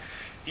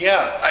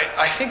 Yeah,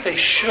 I think they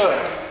should,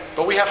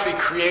 but we have to be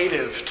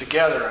creative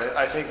together.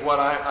 I think what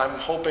I'm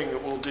hoping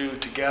that we'll do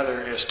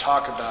together is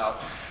talk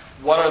about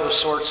what are the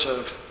sorts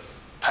of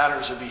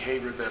patterns of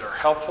behavior that are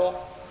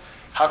helpful.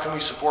 How can we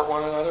support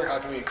one another? How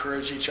can we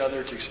encourage each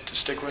other to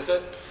stick with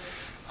it?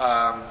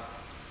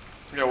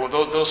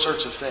 Those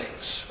sorts of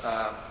things.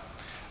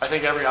 I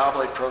think every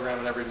oblate program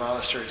in every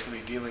monastery is going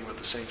to be dealing with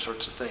the same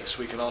sorts of things.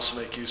 So we can also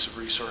make use of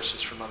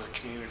resources from other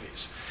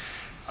communities.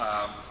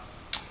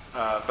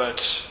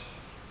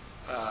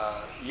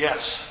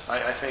 Yes,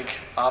 I think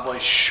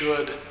oblates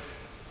should,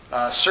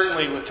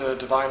 certainly with the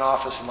Divine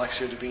Office and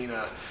Lectio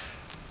Divina,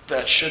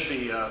 that should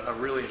be a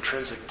really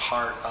intrinsic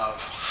part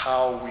of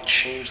how we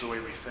change the way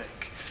we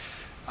think.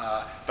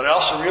 But I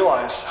also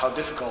realize how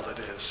difficult it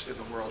is in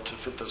the world to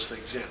fit those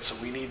things in. So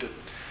we need to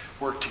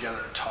work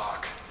together and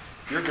talk.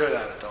 You're good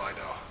at it, though, I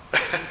know.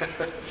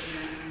 The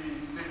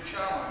big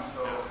challenge,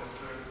 though, is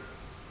that,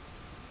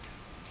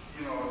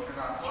 if you're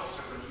not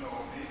cloistered, there's no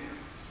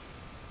obedience.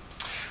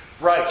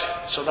 Right.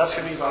 So that's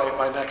going to be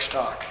my next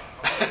talk.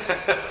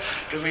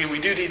 Because we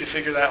do need to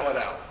figure that one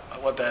out,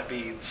 what that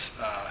means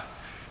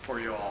for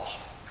you all.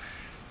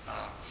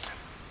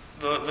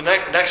 The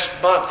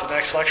next month, the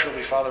next lecture will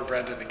be Father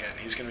Brendan again.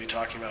 He's going to be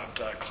talking about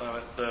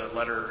Clement,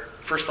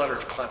 first letter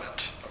of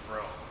Clement of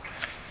Rome.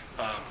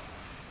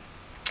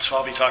 So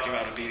I'll be talking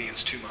about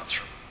obedience 2 months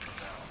from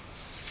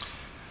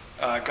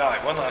now. Guy,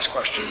 one last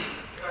question.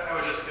 I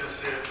was just going to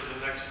say that for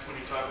the next, when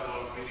you talk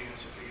about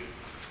obedience, if you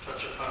could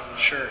touch upon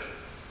Sure.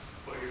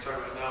 what you're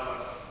talking about now,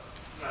 about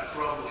not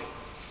grumbling.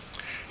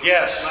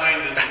 Yes.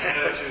 Mind and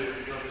attitude,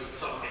 because it's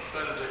something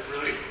Benedict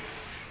really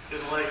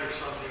didn't like or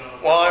something.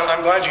 Well,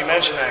 I'm glad you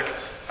mentioned that.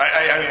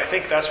 I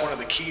think that's one of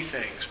the key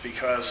things,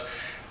 because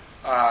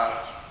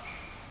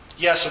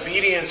yes,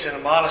 obedience in a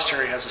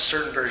monastery has a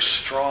certain very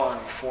strong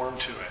form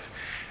to it.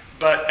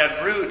 But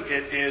at root,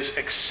 it is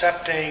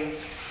accepting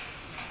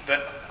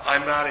that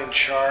I'm not in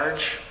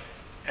charge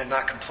and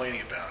not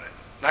complaining about it.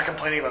 Not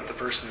complaining about the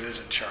person who is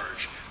in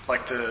charge.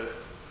 Like the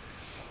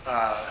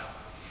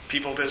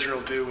people of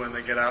Israel do when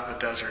they get out in the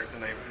desert.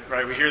 And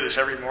we hear this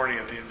every morning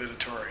at the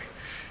invitatory.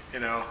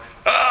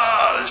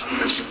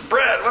 There's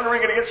bread. When are we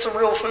going to get some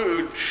real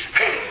food?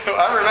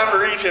 I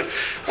remember Egypt.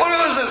 What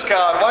was this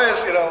God? Why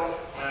is,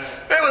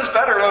 it was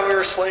better when we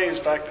were slaves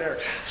back there.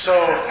 So,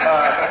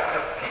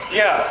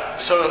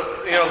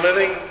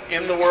 living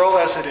in the world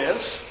as it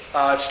is,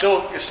 it's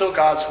still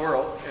God's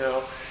world.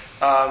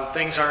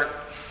 Things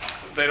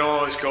they don't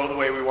always go the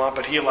way we want,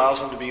 but He allows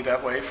them to be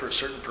that way for a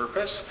certain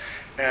purpose.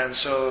 And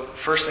so,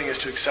 first thing is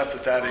to accept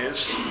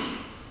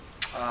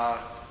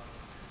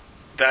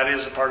that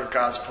is a part of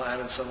God's plan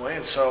in some way.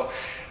 And so,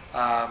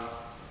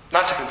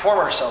 not to conform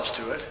ourselves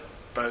to it,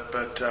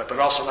 but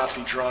also not to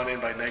be drawn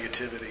in by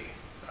negativity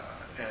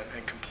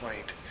and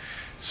complaint.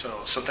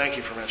 So thank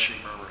you for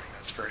mentioning murmuring.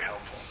 That's very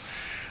helpful.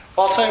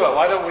 Well, I'll tell you what.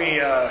 Why don't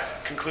we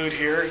conclude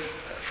here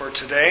for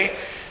today?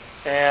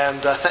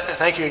 And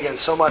thank you again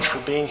so much for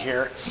being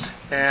here.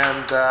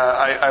 And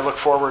I look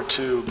forward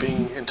to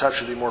being in touch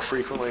with you more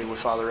frequently with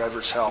Father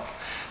Everett's help.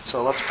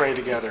 So let's pray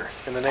together.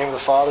 In the name of the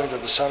Father, and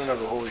of the Son, and of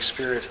the Holy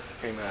Spirit.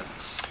 Amen.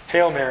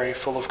 Hail Mary,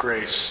 full of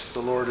grace, the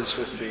Lord is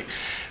with thee.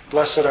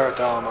 Blessed art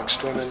thou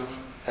amongst women,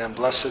 and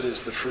blessed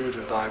is the fruit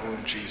of thy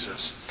womb,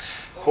 Jesus.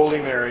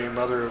 Holy Mary,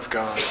 Mother of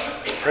God,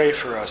 pray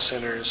for us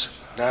sinners,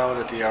 now and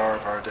at the hour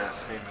of our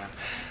death. Amen.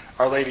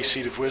 Our Lady,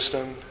 Seat of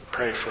Wisdom,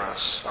 pray for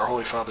us. Our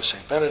Holy Father,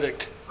 St.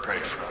 Benedict, pray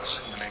for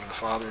us. In the name of the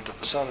Father, and of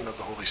the Son, and of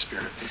the Holy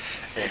Spirit.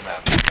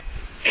 Amen.